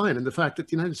in decline. And the fact that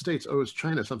the United States owes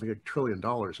China something like $1 trillion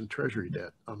in treasury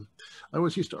debt. I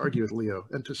always used to argue with Leo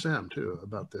and to Sam too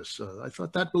about this. I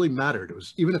thought that really mattered. It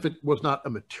was, even if it was not a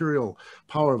material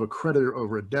power of a creditor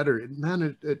over a debtor,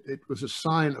 it was a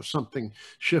sign of something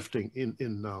shifting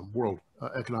in world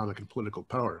economic and political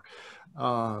power.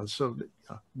 So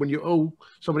when you owe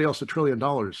somebody else $1 trillion,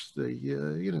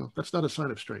 that's not a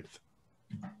sign of strength.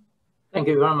 Thank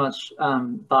you very much,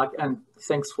 Doug, and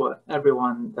thanks for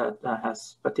everyone that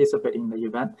has participated in the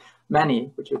event.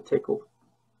 Manny, would you take over?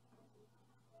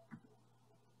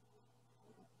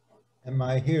 Am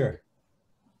I here?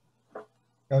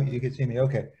 Oh, you can see me,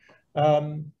 okay.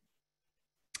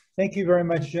 Thank you very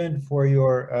much, Zhun, for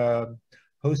your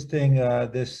hosting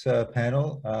this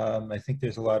panel. I think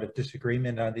there's a lot of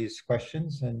disagreement on these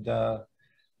questions, and I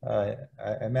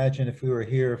imagine if we were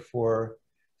here for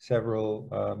several,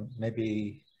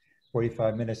 maybe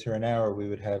 45 minutes or an hour, we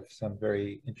would have some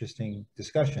very interesting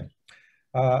discussion.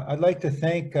 I'd like to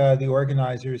thank the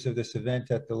organizers of this event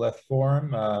at the Left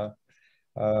Forum,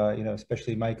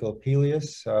 especially Michael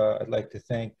Pelias. I'd like to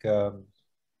thank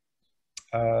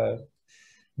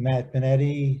Matt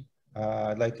Benetti.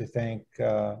 I'd like to thank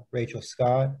Rachel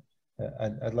Scott.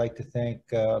 I'd like to thank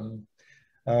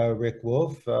Rick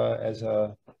Wolff as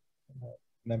a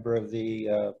member of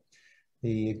the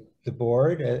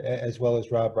board, as well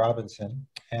as Rob Robinson.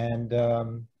 And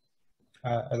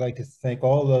I'd like to thank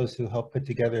all those who helped put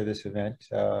together this event,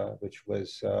 which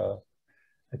was,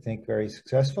 I think, very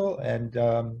successful. And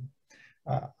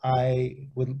I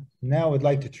would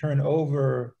like to turn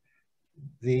over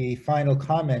the final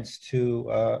comments to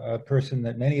a person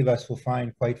that many of us will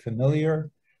find quite familiar,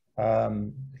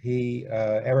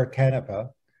 Eric Canepa,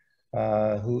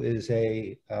 who is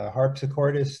a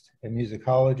harpsichordist and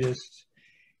musicologist.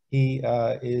 He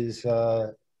is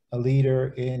a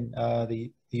leader in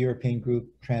the European group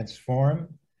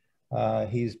Transform.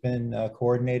 He's been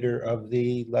coordinator of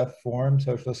the Left Forum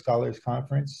Socialist Scholars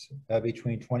Conference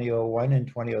between 2001 and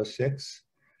 2006.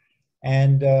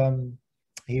 And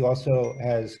he also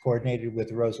has coordinated with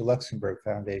the Rosa Luxemburg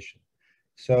Foundation.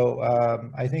 So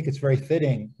I think it's very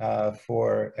fitting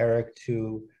for Eric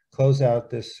to close out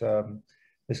this,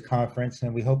 this conference,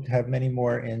 and we hope to have many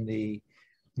more in the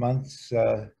months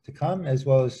to come, as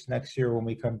well as next year when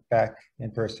we come back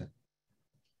in person.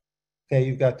 Okay,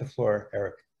 you've got the floor,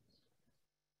 Eric.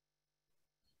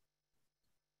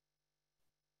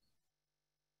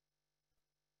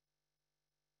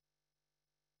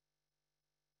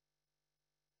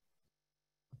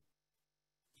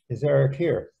 Is Eric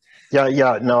here?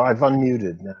 Yeah, no, I've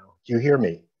unmuted now. Do you hear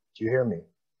me? Do you hear me?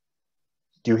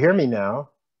 Do you hear me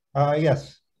now?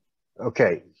 Yes.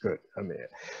 Okay, good. I mean,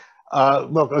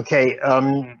 look, okay.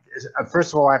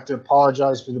 First of all, I have to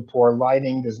apologize for the poor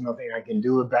lighting. There's nothing I can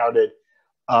do about it.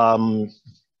 You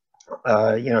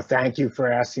know, thank you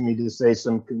for asking me to say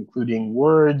some concluding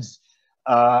words.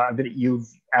 You've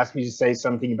asked me to say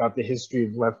something about the history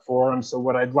of Left Forum. So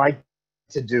what I'd like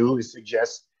to do is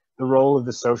suggest the role of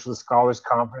the Socialist Scholars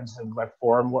Conference and Left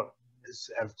Forum, what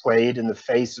have played in the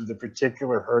face of the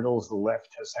particular hurdles the left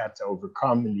has had to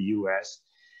overcome in the US,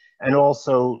 and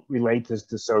also relate this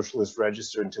to Socialist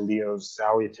Register and to Leo's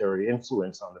salutary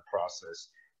influence on the process.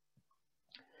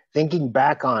 Thinking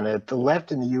back on it, the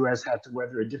left in the US had to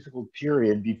weather a difficult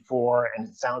period before, and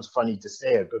it sounds funny to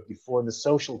say it, but before the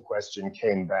social question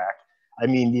came back. I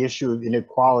mean, the issue of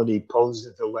inequality posed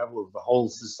at the level of the whole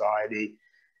society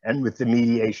and with the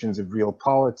mediations of real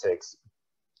politics.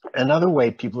 Another way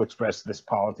people express this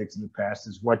politics in the past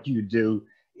is what do you do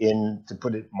in, to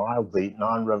put it mildly,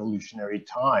 non-revolutionary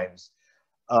times.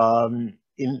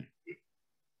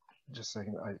 Just a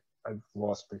second, I've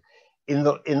lost it. In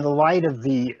the light of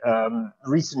the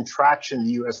recent traction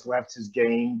the US left has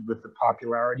gained with the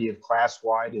popularity of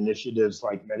class-wide initiatives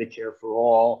like Medicare for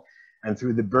All and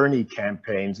through the Bernie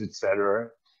campaigns, et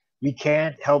cetera, we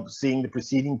can't help seeing the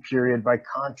preceding period by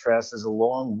contrast as a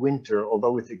long winter,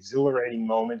 although with exhilarating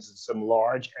moments and some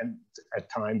large and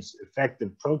at times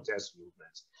effective protest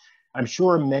movements. I'm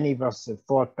sure many of us have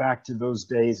thought back to those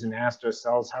days and asked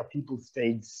ourselves how people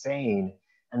stayed sane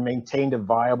and maintained a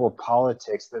viable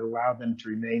politics that allowed them to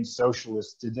remain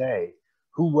socialist today.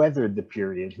 Who weathered the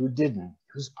period, who didn't,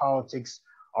 whose politics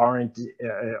are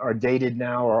dated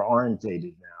now or aren't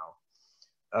dated now.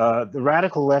 The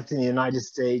radical left in the United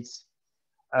States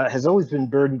has always been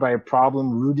burdened by a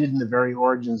problem rooted in the very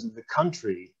origins of the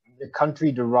country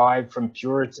derived from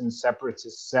Puritan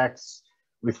separatist sects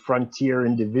with frontier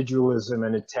individualism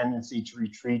and a tendency to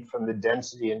retreat from the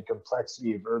density and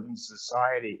complexity of urban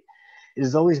society. It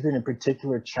has always been a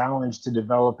particular challenge to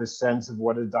develop a sense of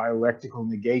what a dialectical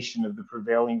negation of the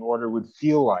prevailing order would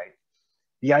feel like.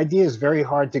 The idea is very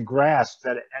hard to grasp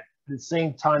that at the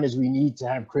same time as we need to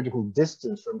have critical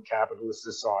distance from capitalist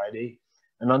society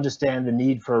and understand the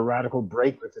need for a radical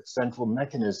break with its central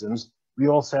mechanisms, we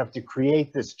also have to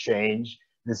create this change,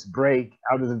 this break,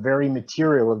 out of the very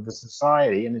material of the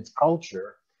society and its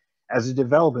culture as a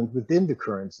development within the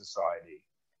current society.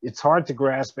 It's hard to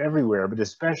grasp everywhere, but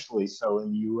especially so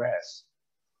in the US.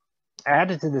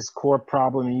 Added to this core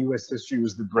problem in US history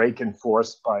was the break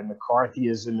enforced by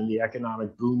McCarthyism in the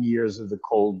economic boom years of the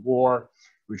Cold War,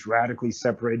 which radically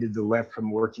separated the left from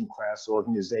working class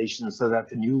organizations so that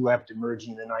the new left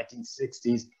emerging in the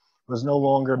 1960s was no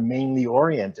longer mainly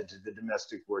oriented to the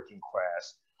domestic working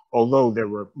class, although there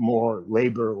were more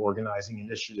labor organizing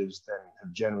initiatives than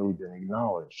have generally been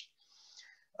acknowledged.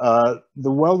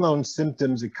 The well-known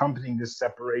symptoms accompanying this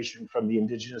separation from the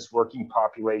indigenous working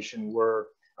population were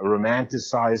a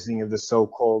romanticizing of the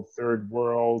so-called third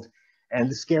world and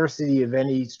the scarcity of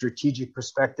any strategic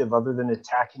perspective other than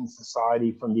attacking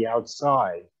society from the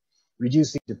outside,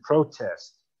 reducing to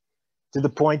protest, to the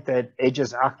point that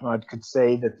Ejaz Ahmad could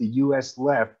say that the US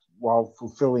left, while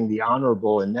fulfilling the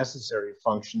honorable and necessary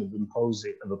function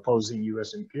of opposing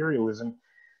US imperialism,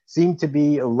 seemed to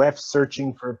be a left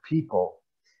searching for a people.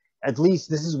 At least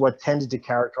this is what tended to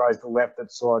characterize the left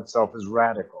that saw itself as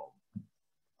radical.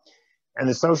 And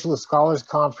the Socialist Scholars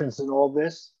Conference in all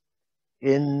this?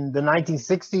 In the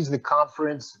 1960s, the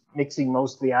conference, mixing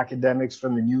mostly academics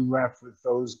from the New Left with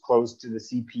those close to the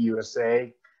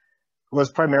CPUSA, was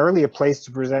primarily a place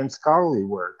to present scholarly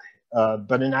work,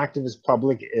 but an activist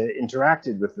public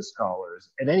interacted with the scholars.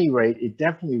 At any rate, it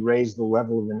definitely raised the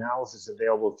level of analysis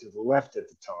available to the left at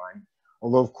the time,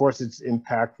 although of course its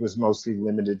impact was mostly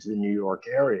limited to the New York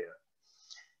area.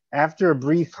 After a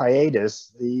brief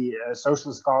hiatus, the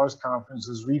Socialist Scholars Conference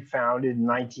was refounded in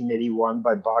 1981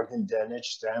 by Bogdan Denich,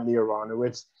 Stanley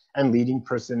Aronowitz, and leading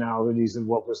personalities of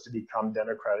what was to become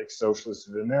Democratic Socialists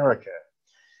of America,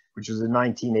 which was a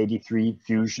 1983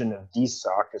 fusion of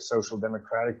DSOC, a social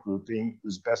democratic grouping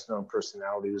whose best known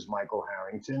personality was Michael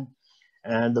Harrington,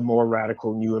 and the more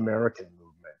radical New American movement.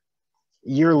 A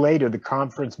year later, the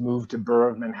conference moved to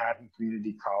Borough of Manhattan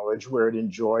Community College, where it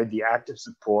enjoyed the active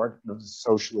support of the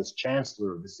socialist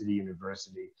chancellor of the City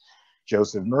University,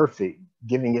 Joseph Murphy,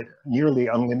 giving it nearly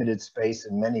unlimited space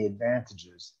and many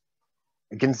advantages.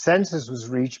 A consensus was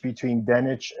reached between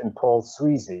Denich and Paul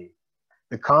Sweezy.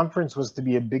 The conference was to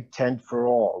be a big tent for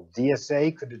all.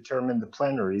 DSA could determine the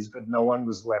plenaries, but no one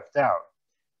was left out.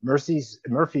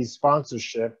 Murphy's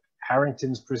sponsorship,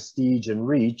 Harrington's prestige and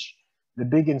reach, the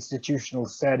big institutional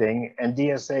setting, and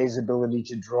DSA's ability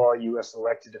to draw US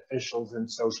elected officials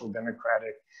and social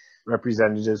democratic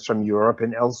representatives from Europe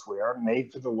and elsewhere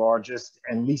made for the largest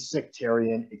and least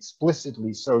sectarian,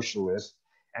 explicitly socialist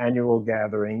annual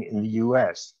gathering in the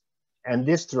US. And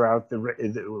this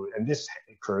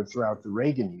occurred throughout the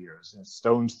Reagan years, a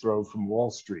stone's throw from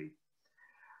Wall Street.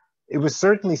 It was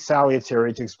certainly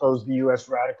salutary to expose the US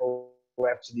radical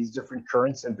left to these different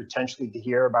currents and potentially to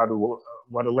hear about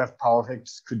what a left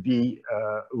politics could be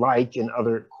like in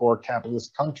other core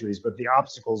capitalist countries, but the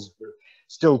obstacles were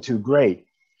still too great.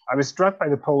 I was struck by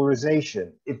the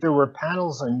polarization. If there were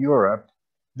panels on Europe,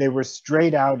 they were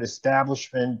straight out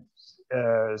establishment,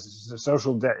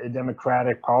 social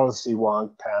democratic policy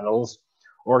wonk panels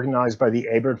organized by the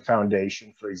Ebert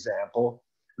Foundation, for example,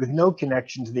 with no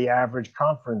connection to the average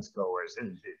conference goers.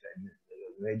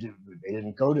 They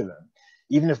didn't go to them,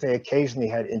 even if they occasionally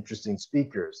had interesting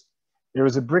speakers. There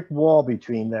was a brick wall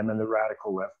between them and the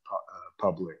radical left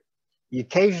public. The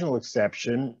occasional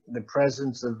exception, the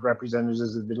presence of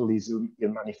representatives of Italy's Il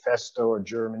Manifesto or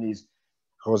Germany's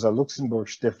Rosa Luxemburg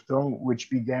Stiftung, which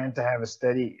began to have a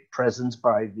steady presence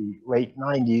by the late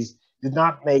 90s, did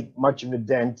not make much of a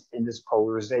dent in this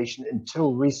polarization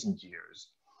until recent years.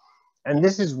 And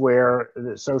this is where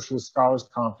the Socialist Scholars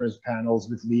Conference panels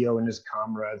with Leo and his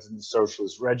comrades in the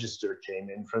Socialist Register came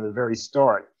in from the very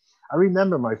start. I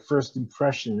remember my first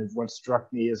impression of what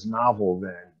struck me as novel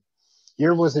then.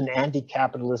 Here was an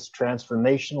anti-capitalist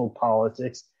transformational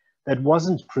politics that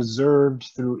wasn't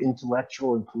preserved through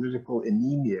intellectual and political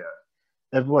anemia,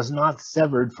 that was not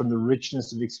severed from the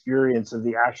richness of experience of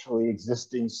the actually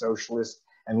existing socialist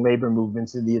and labor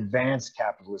movements in the advanced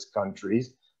capitalist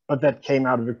countries, but that came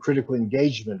out of a critical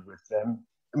engagement with them,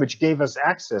 and which gave us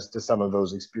access to some of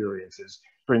those experiences,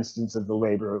 for instance, of the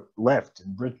labor left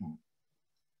in Britain.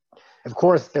 Of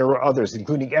course, there were others,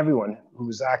 including everyone who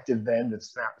was active then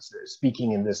that's now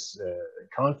speaking in this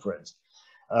conference,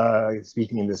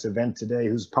 speaking in this event today,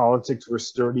 whose politics were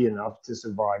sturdy enough to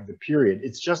survive the period.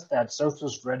 It's just that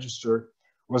Socialist Register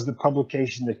was the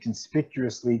publication that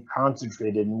conspicuously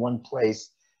concentrated in one place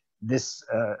this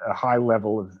a high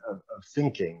level of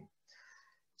thinking.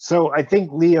 So I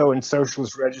think Leo and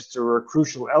Socialist Register were a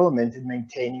crucial element in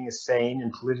maintaining a sane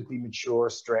and politically mature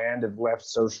strand of left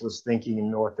socialist thinking in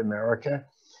North America,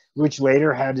 which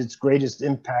later had its greatest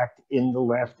impact in the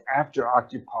left after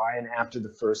Occupy and after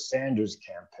the first Sanders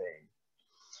campaign.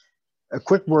 A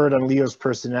quick word on Leo's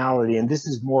personality, and this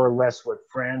is more or less what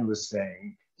Fran was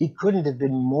saying. He couldn't have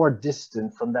been more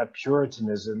distant from that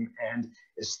puritanism and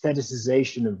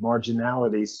aestheticization of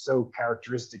marginality so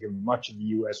characteristic of much of the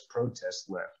US protest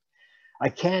left. I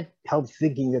can't help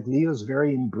thinking that Leo's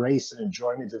very embrace and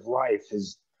enjoyment of life,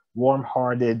 his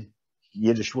warm-hearted,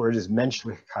 Yiddish word is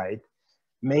Menschlichkeit,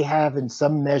 may have in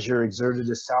some measure exerted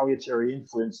a salutary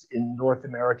influence in North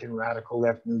American radical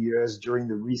left milieus during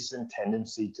the recent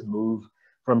tendency to move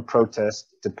from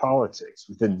protest to politics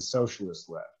within the socialist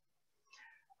left.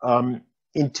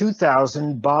 In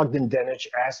 2000, Bogdan Denich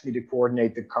asked me to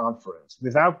coordinate the conference.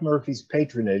 Without Murphy's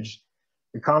patronage,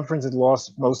 the conference had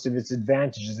lost most of its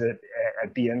advantages at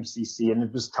BMCC, and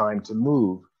it was time to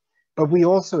move. But we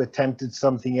also attempted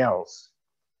something else.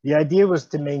 The idea was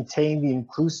to maintain the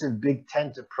inclusive big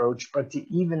tent approach, but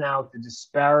to even out the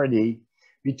disparity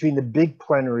between the big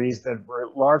plenaries that were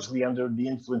largely under the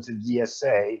influence of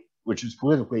DSA, which was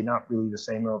politically not really the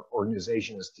same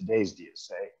organization as today's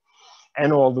DSA,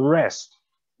 and all the rest,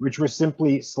 which were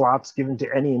simply slots given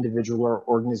to any individual or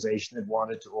organization that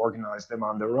wanted to organize them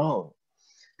on their own.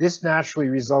 This naturally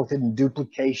resulted in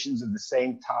duplications of the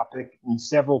same topic in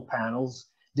several panels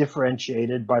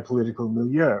differentiated by political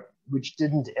milieu, which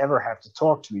didn't ever have to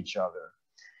talk to each other.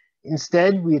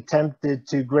 Instead, we attempted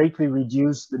to greatly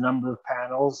reduce the number of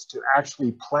panels, to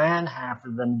actually plan half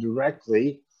of them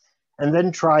directly, and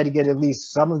then try to get at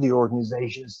least some of the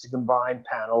organizations to combine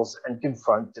panels and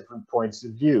confront different points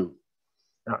of view.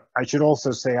 Now, I should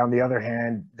also say, on the other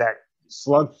hand, that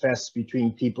slugfests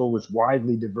between people with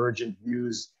widely divergent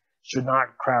views should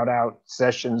not crowd out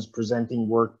sessions presenting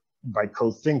work by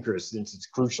co-thinkers, since it's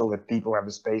crucial that people have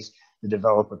a space to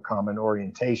develop a common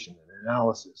orientation and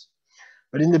analysis.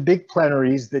 But in the big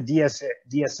plenaries, the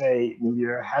DSA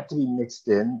milieu had to be mixed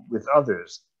in with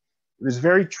others. It was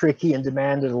very tricky and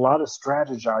demanded a lot of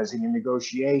strategizing and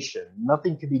negotiation.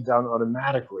 Nothing could be done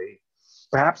automatically.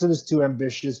 Perhaps it was too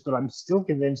ambitious, but I'm still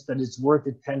convinced that it's worth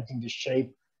attempting to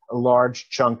shape a large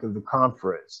chunk of the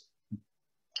conference.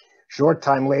 Short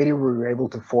time later, we were able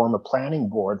to form a planning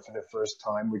board for the first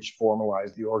time, which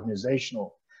formalized the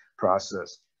organizational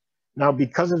process. Now,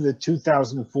 because of the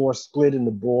 2004 split in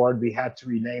the board, we had to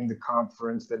rename the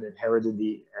conference that inherited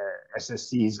the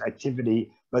SSC's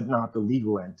activity, but not the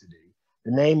legal entity.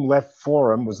 The name Left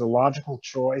Forum was a logical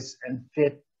choice and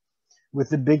fit with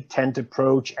the big tent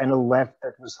approach and a left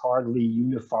that was hardly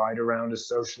unified around a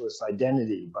socialist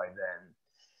identity by then.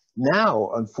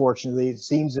 Now, unfortunately, it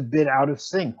seems a bit out of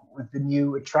sync with the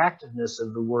new attractiveness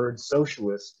of the word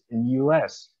socialist in the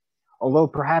US. Although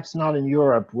perhaps not in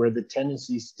Europe, where the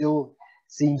tendency still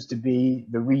seems to be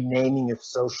the renaming of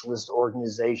socialist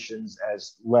organizations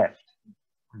as left.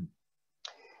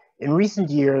 In recent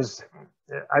years,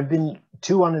 I've been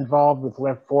too uninvolved with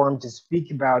Left Forum to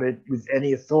speak about it with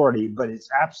any authority, but it's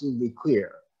absolutely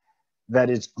clear that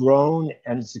it's grown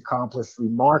and it's accomplished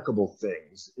remarkable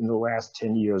things in the last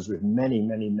 10 years with many,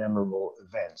 many memorable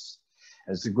events.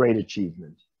 And it's a great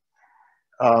achievement.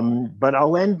 But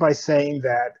I'll end by saying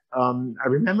that I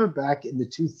remember back in the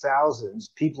 2000s,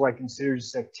 people I considered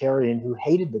sectarian who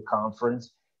hated the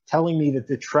conference telling me that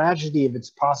the tragedy of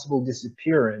its possible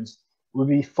disappearance would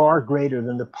be far greater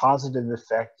than the positive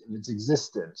effect of its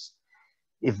existence.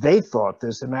 If they thought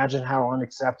this, imagine how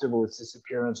unacceptable its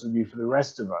disappearance would be for the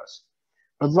rest of us.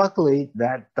 But luckily,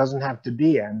 that doesn't have to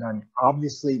be, and I'm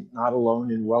obviously not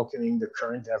alone in welcoming the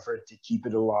current effort to keep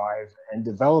it alive and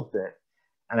develop it.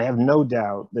 And I have no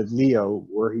doubt that Leo,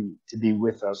 were he to be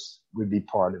with us, would be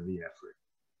part of the effort.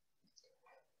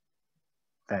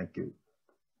 Thank you.